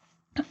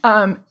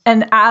 And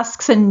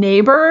asks a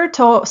neighbor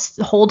to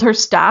hold her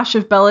stash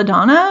of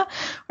belladonna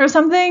or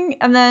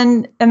something, and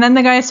then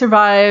the guy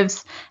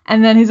survives,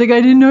 and then he's like, I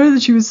didn't know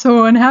that she was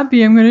so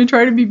unhappy. I'm going to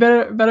try to be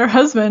better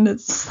husband.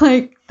 It's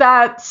like,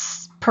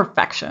 that's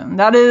perfection.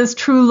 That is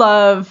true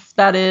love.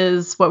 That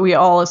is what we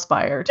all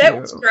aspire to.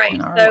 That was great.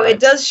 So lives. It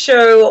does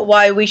show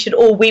why we should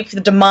all weep for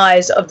the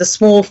demise of the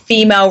small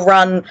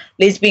female-run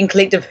lesbian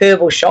collective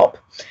herbal shop.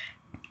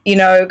 You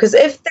know, because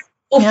if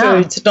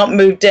Foods had not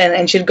moved in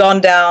and she'd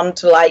gone down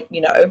to, like, you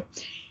know,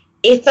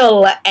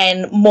 Ethel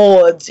and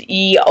Maud's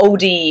ye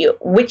oldie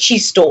witchy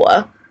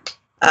store,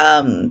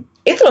 Ethel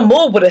and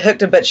Maud would have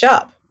hooked a bitch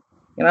up,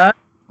 you know?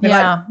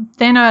 Yeah, like,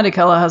 they know how to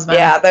kill a husband.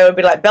 Yeah, they would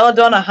be like,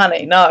 belladonna,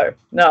 honey, no,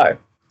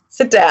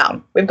 sit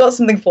down. We've got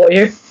something for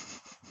you.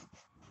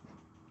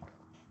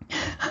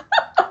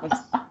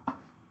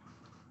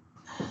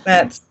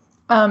 That's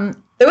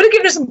they would have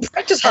given her some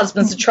practice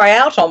husbands to try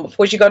out on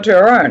before she got to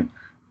her own,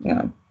 you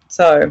know.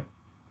 So,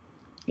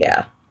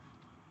 yeah.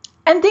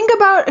 And think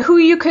about who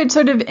you could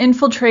sort of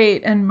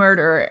infiltrate and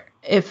murder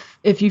if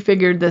you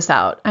figured this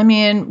out. I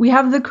mean, we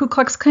have the Ku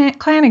Klux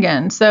Klan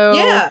again. So,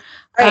 yeah,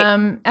 right.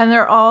 And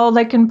they're all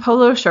like in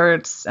polo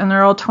shirts, and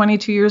they're all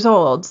 22 years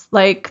old.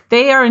 Like,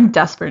 they are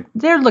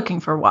they're looking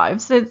for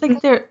wives. They're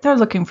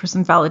looking for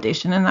some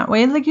validation in that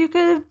way. Like, you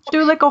could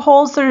do like a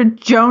whole sort of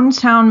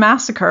Jonestown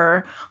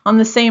massacre on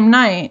the same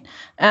night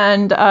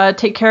and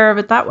take care of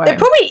it that way. They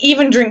probably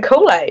even drink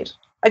Kool-Aid.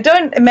 I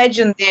don't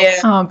imagine they're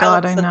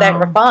that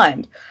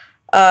refined.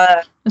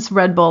 It's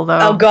Red Bull, though.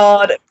 Oh,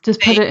 God. Just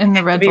put it in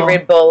the Red Bull.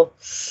 Red Bull.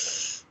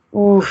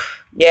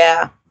 Oof,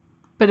 yeah.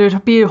 But it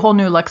would be a whole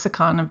new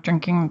lexicon of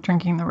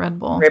drinking the Red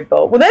Bull. Red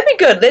Bull. Well, that'd be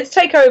good. Let's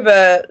take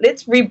over.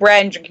 Let's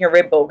rebrand drinking a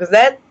Red Bull, because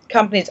that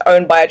company's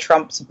owned by a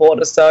Trump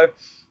supporter, so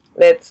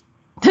let's...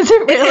 Does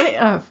it really?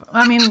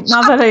 I mean,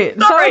 not that it's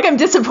not like I'm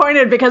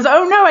disappointed because,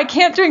 oh, no, I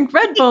can't drink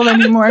Red Bull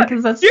anymore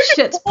because that's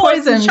shit's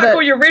poison.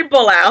 Chuckle your Red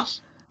Bull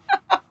out.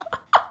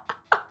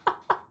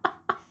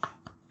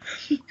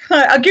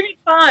 I'll give you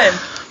time.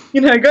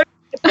 You know, go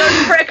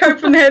crack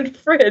open that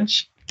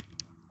fridge.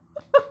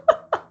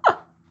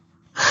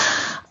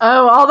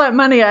 Oh, all that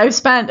money I've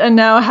spent and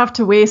now have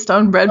to waste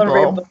on Red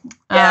Bull.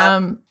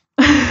 Yeah.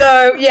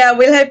 So yeah,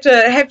 we'll have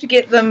to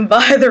get them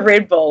by the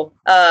Red Bull.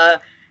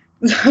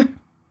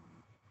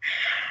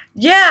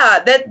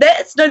 Yeah,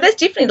 that's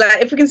definitely,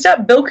 like, if we can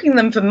start bilking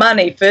them for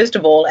money first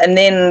of all, and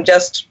then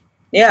just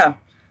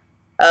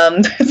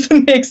that's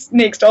the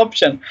next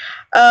option.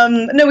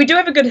 No, we do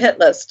have a good hit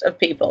list of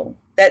people,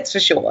 that's for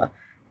sure.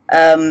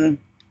 You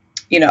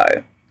know,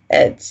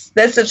 that's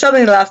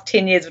something the last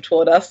 10 years have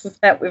taught us, is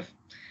that we've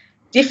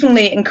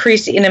definitely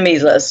increased the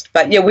enemies list.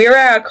 But yeah, we're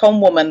our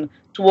con woman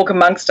to walk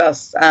amongst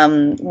us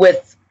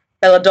with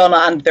belladonna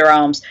under their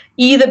arms,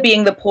 either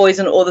being the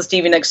Poison or the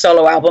Stevie Nicks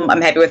solo album.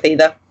 I'm happy with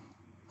either.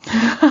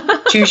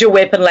 Choose your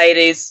weapon,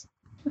 ladies.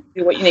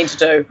 Do what you need to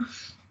do.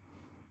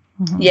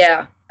 Mm-hmm.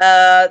 Yeah.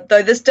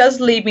 Though this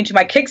does lead me to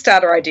my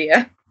Kickstarter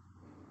idea.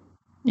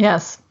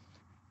 Yes.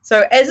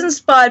 So, as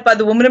inspired by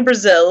the woman in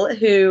Brazil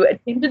who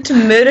attempted to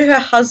murder her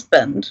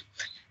husband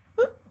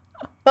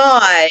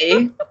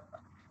by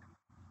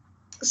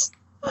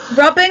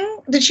rubbing.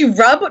 Did she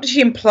rub or did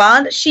she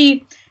implant?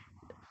 She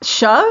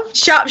shoved.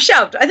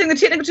 Shoved. I think the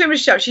technical term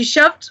is shoved. She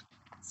shoved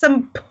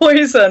some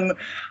poison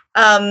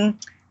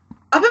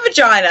up her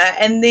vagina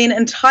and then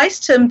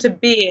enticed him to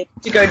bed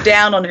to go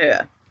down on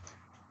her,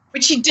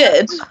 which he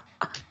did.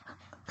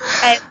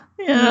 And,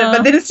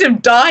 but then instead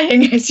of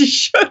dying as he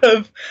should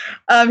have,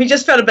 he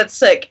just felt a bit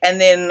sick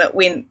and then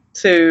went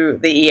to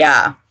the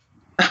ER.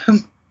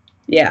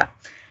 Yeah.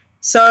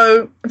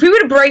 So if we were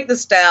to break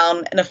this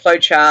down in a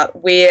flowchart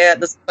where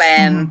this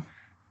plan,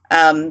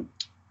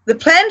 the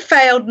plan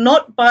failed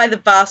not by the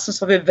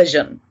vastness of her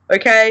vision,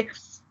 okay?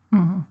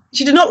 Mm-hmm.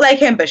 She did not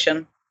lack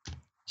ambition.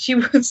 She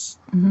was,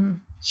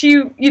 she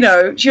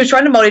was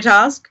trying to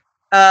multitask.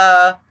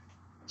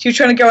 She was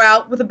trying to go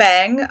out with a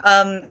bang.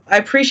 I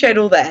appreciate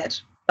all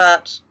that.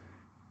 But,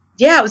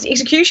 yeah, it was the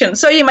execution.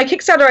 So, yeah, my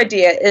Kickstarter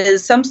idea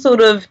is some sort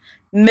of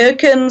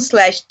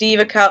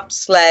Merkin/Diva Cup/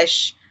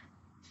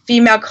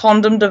 female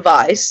condom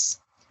device,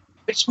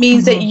 which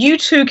means that you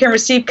too can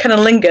receive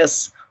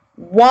cunnilingus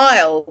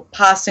while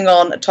passing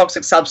on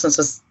toxic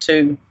substances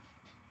to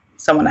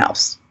someone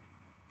else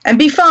and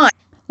be fine.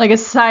 Like a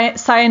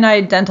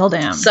cyanide dental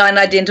dam.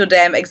 Cyanide dental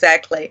dam,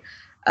 exactly.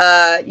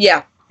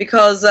 Yeah,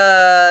 because,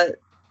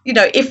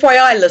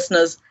 FYI,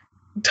 listeners,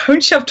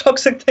 don't shove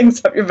toxic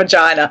things up your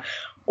vagina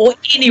or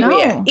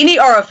anywhere, any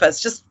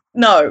orifice. Just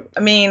no. I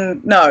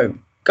mean, no.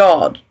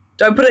 God,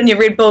 don't put it in your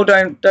Red Bull.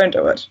 Don't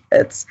do it.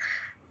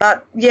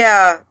 But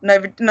yeah, no,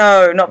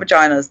 not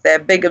vaginas. They're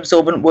big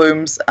absorbent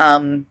wombs.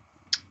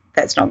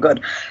 That's not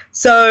good.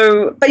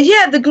 So, but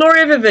yeah, the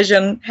glory of a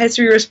vision has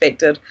to be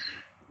respected.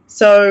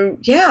 So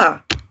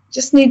yeah,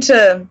 just need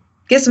to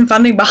get some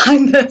funding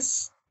behind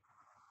this.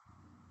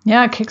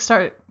 Yeah,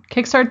 kickstart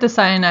the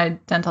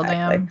cyanide dental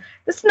dam.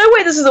 There's no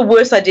way this is a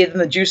worse idea than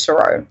the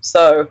juicero.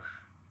 So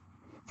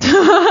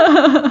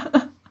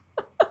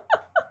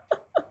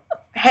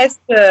Has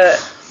to,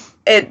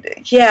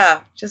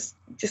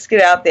 just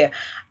get out there.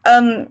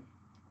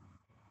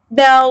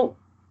 Now,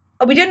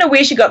 we don't know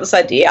where she got this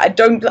idea. I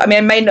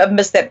may not have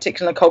missed that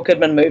particular Nicole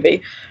Kidman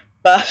movie,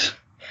 but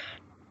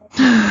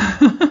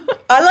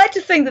I like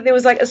to think that there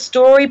was like a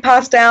story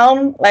passed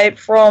down, like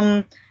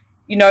from,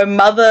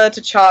 mother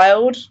to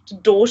child to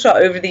daughter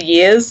over the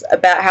years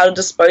about how to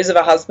dispose of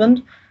a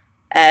husband,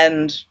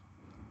 and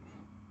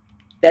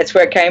that's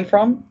where it came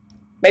from.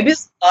 Maybe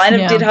it's a line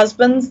of dead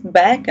husbands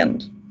back,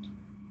 and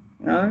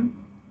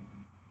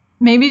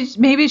Maybe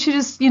she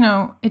just,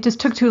 it just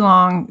took too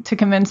long to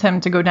convince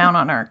him to go down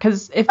on her.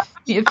 Because if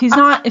he's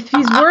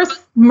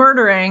worth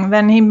murdering,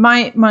 then he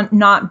might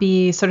not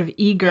be sort of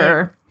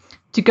eager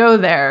to go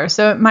there.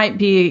 So it might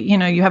be,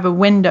 you have a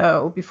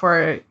window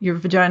before your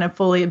vagina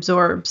fully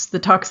absorbs the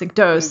toxic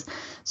dose,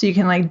 so you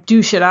can like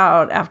douche it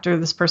out after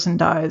this person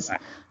dies.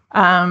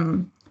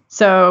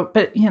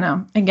 But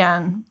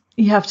again,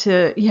 you have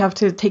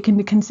to take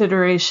into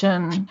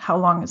consideration how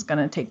long it's going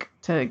to take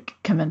to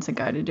convince a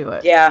guy to do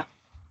it. Yeah.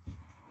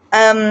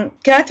 Can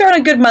I throw in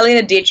a good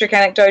Marlene Dietrich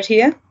anecdote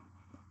here?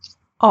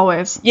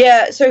 Always.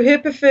 Yeah, so her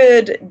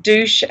preferred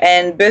douche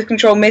and birth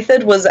control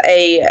method was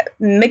a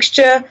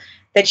mixture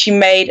that she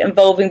made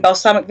involving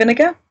balsamic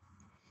vinegar.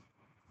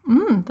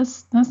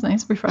 That's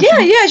nice, refreshing.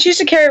 Yeah, she used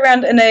to carry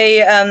around in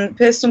a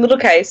personal little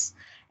case,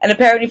 and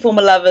apparently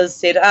former lovers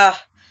said,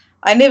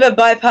 I never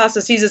bypass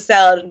a Caesar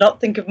salad and not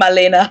think of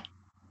Marlena.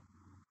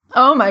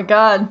 Oh my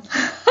God.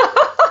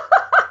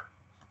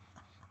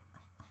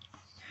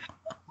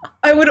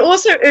 I would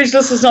also urge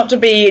listeners not to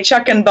be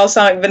chucking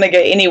balsamic vinegar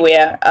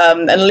anywhere,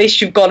 unless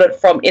you've got it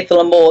from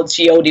Ethel and Maud's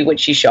Ye Olde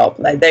Witchy shop.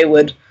 They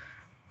would,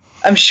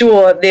 I'm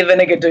sure their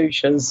vinegar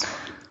douche is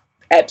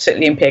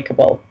absolutely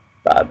impeccable.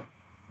 But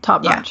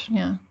top notch,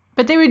 yeah.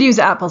 But they would use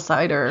apple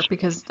cider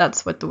because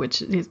that's what the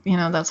witches,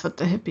 that's what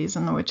the hippies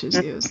and the witches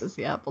use, is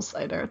the apple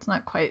cider. It's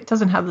not quite, it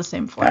doesn't have the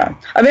same flavor.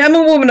 Yeah. I mean, I'm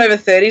a woman over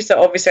 30,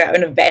 so obviously I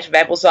own a vat of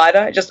apple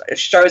cider. It just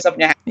shows up in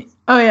your house.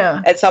 Oh,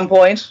 yeah. At some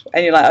point,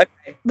 and you're like,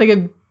 okay. Like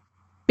a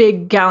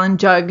big gallon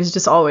jug is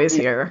just always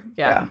here.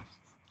 Yeah.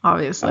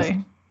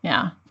 Obviously.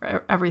 Yeah.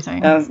 For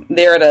everything.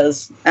 There it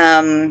is.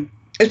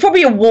 It's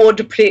probably a ward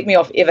to protect me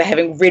off ever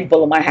having Red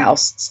Bull in my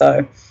house.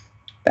 So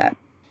that.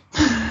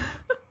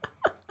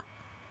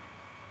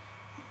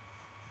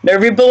 No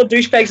Red Bull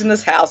douchebags in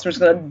this house. I'm just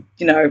going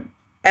to,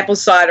 apple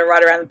cider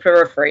right around the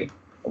periphery.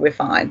 We're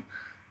fine.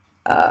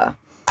 But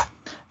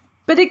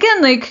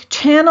again, like,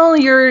 channel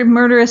your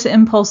murderous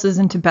impulses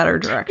into better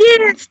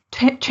directions.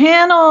 Yes.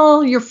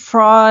 Channel your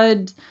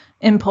fraud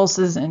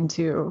impulses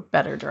into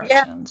better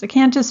directions. Yeah. It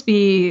can't just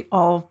be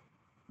all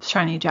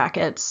shiny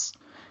jackets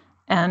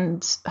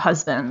and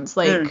husbands.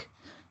 Like,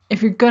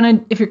 if you're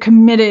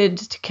committed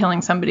to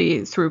killing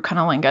somebody through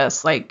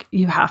cunnilingus, like,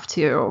 you have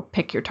to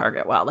pick your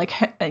target well. Like,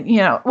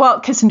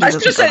 Kissinger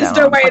doesn't go down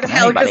no way in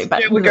hell anybody,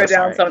 Kissinger would go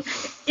down someone.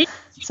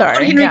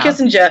 Sorry, Henry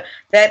Kissinger,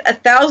 that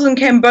 1,000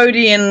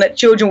 Cambodian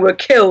children were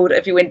killed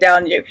if he went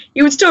down you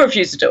would still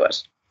refuse to do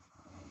it.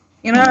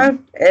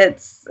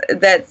 That's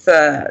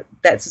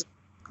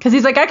because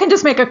he's like, I can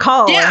just make a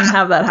call and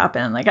have that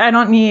happen. Like, I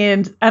don't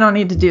need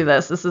to do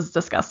this. This is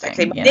disgusting.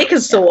 Okay, my neck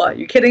is sore. Are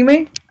you kidding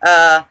me?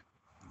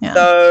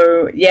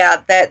 So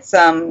that's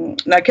no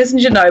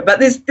Kissinger, no. But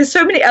there's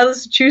so many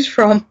others to choose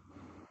from.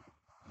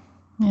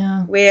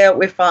 Yeah,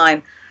 we're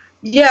fine.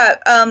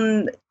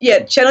 Channel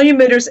your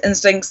murderous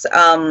instincts,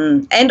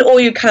 and all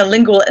your kind of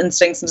lingual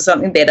instincts into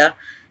something better.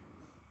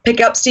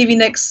 Pick up Stevie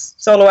Nicks'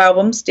 solo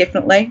albums,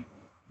 definitely.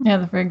 Yeah,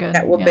 they're very good.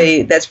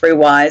 That's very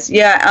wise.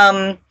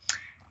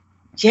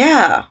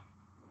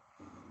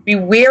 Be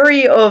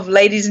wary of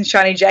ladies in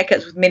shiny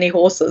jackets with many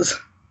horses.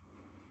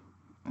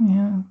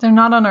 Yeah, they're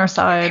not on our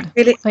side.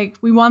 Really? Like,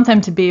 we want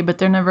them to be, but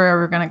they're never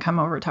ever going to come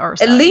over to our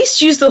side. At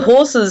least use the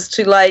horses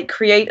to, like,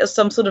 create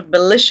some sort of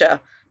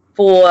militia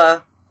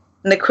for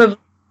an equivalent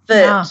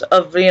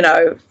of,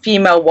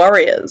 female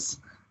warriors.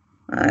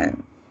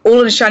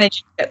 All in shiny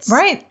jackets.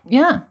 Right,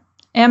 yeah.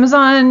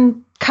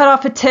 Amazon, cut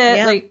off a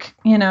tit,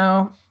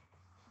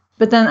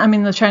 But then, I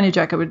mean, the shiny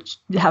jacket would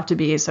have to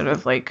be sort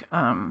of like...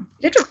 you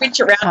have to reach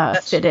around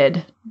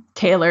fitted,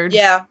 tailored.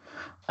 Yeah.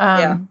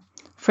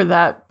 For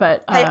that,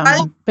 but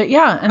I'm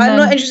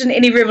not interested in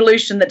any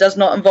revolution that does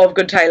not involve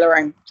good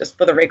tailoring, just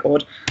for the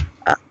record.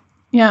 That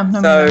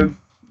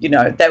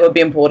would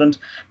be important.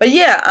 But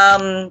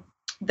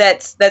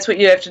that's what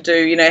you have to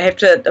do.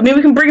 Maybe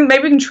we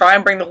can try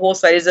and bring the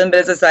horse ladies in, but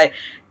as I say,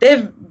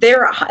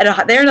 they're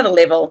another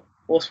level.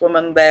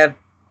 Horsewomen,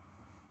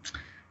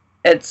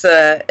 it's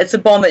a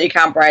bond that you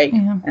can't break,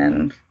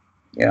 and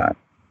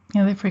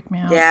they freak me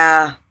out.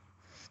 Yeah.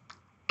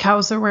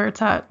 Cows are where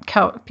it's at.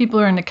 People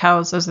are into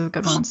cows. Those are the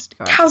good ones to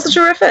go after. Cows are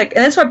terrific.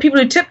 And that's why people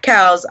who tip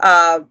cows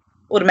are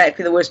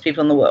automatically the worst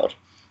people in the world.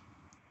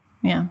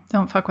 Yeah,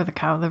 don't fuck with a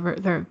cow.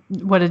 They're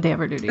what did they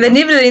ever do to you? They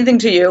never did anything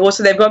to you.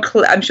 Also,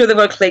 I'm sure they've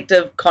got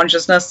collective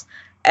consciousness,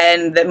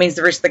 and that means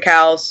the rest of the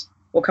cows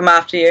will come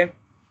after you.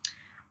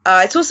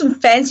 I saw some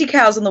fancy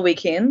cows on the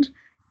weekend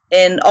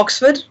in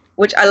Oxford.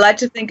 which I like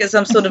to think is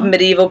some sort of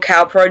medieval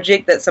cow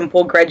project that some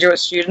poor graduate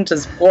student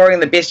is pouring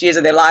the best years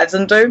of their lives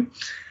into.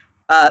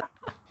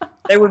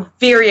 They were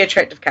very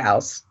attractive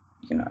cows,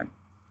 you know,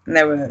 and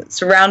they were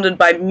surrounded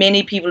by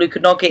many people who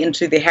could not get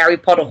into the Harry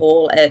Potter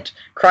Hall at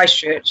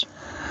Christchurch.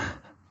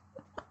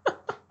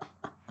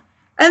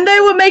 And they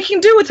were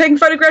making do with taking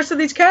photographs of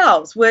these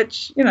cows,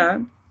 which, you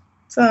know,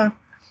 so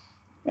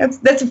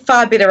that's a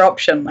far better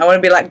option. I want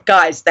to be like,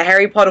 guys, the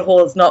Harry Potter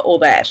Hall is not all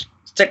that.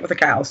 Stick with the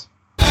cows.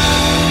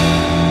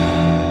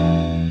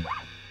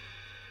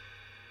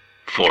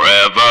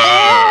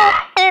 Forever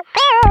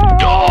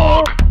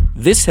Dog.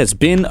 This has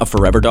been a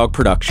Forever Dog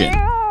production.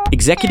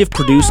 Executive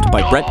produced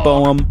by Brett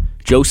Boehm,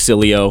 Joe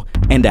Cilio,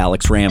 and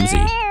Alex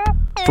Ramsey.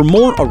 For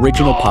more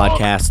original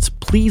podcasts,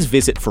 please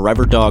visit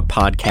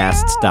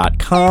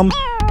foreverdogpodcasts.com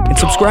and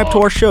subscribe to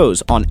our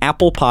shows on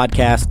Apple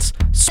Podcasts,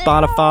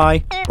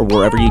 Spotify, or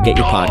wherever you get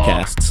your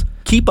podcasts.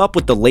 Keep up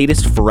with the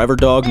latest Forever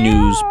Dog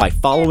news by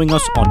following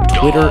us on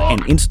Twitter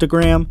and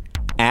Instagram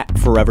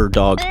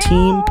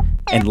 @ForeverDogTeam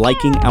and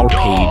liking our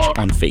page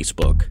on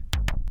Facebook.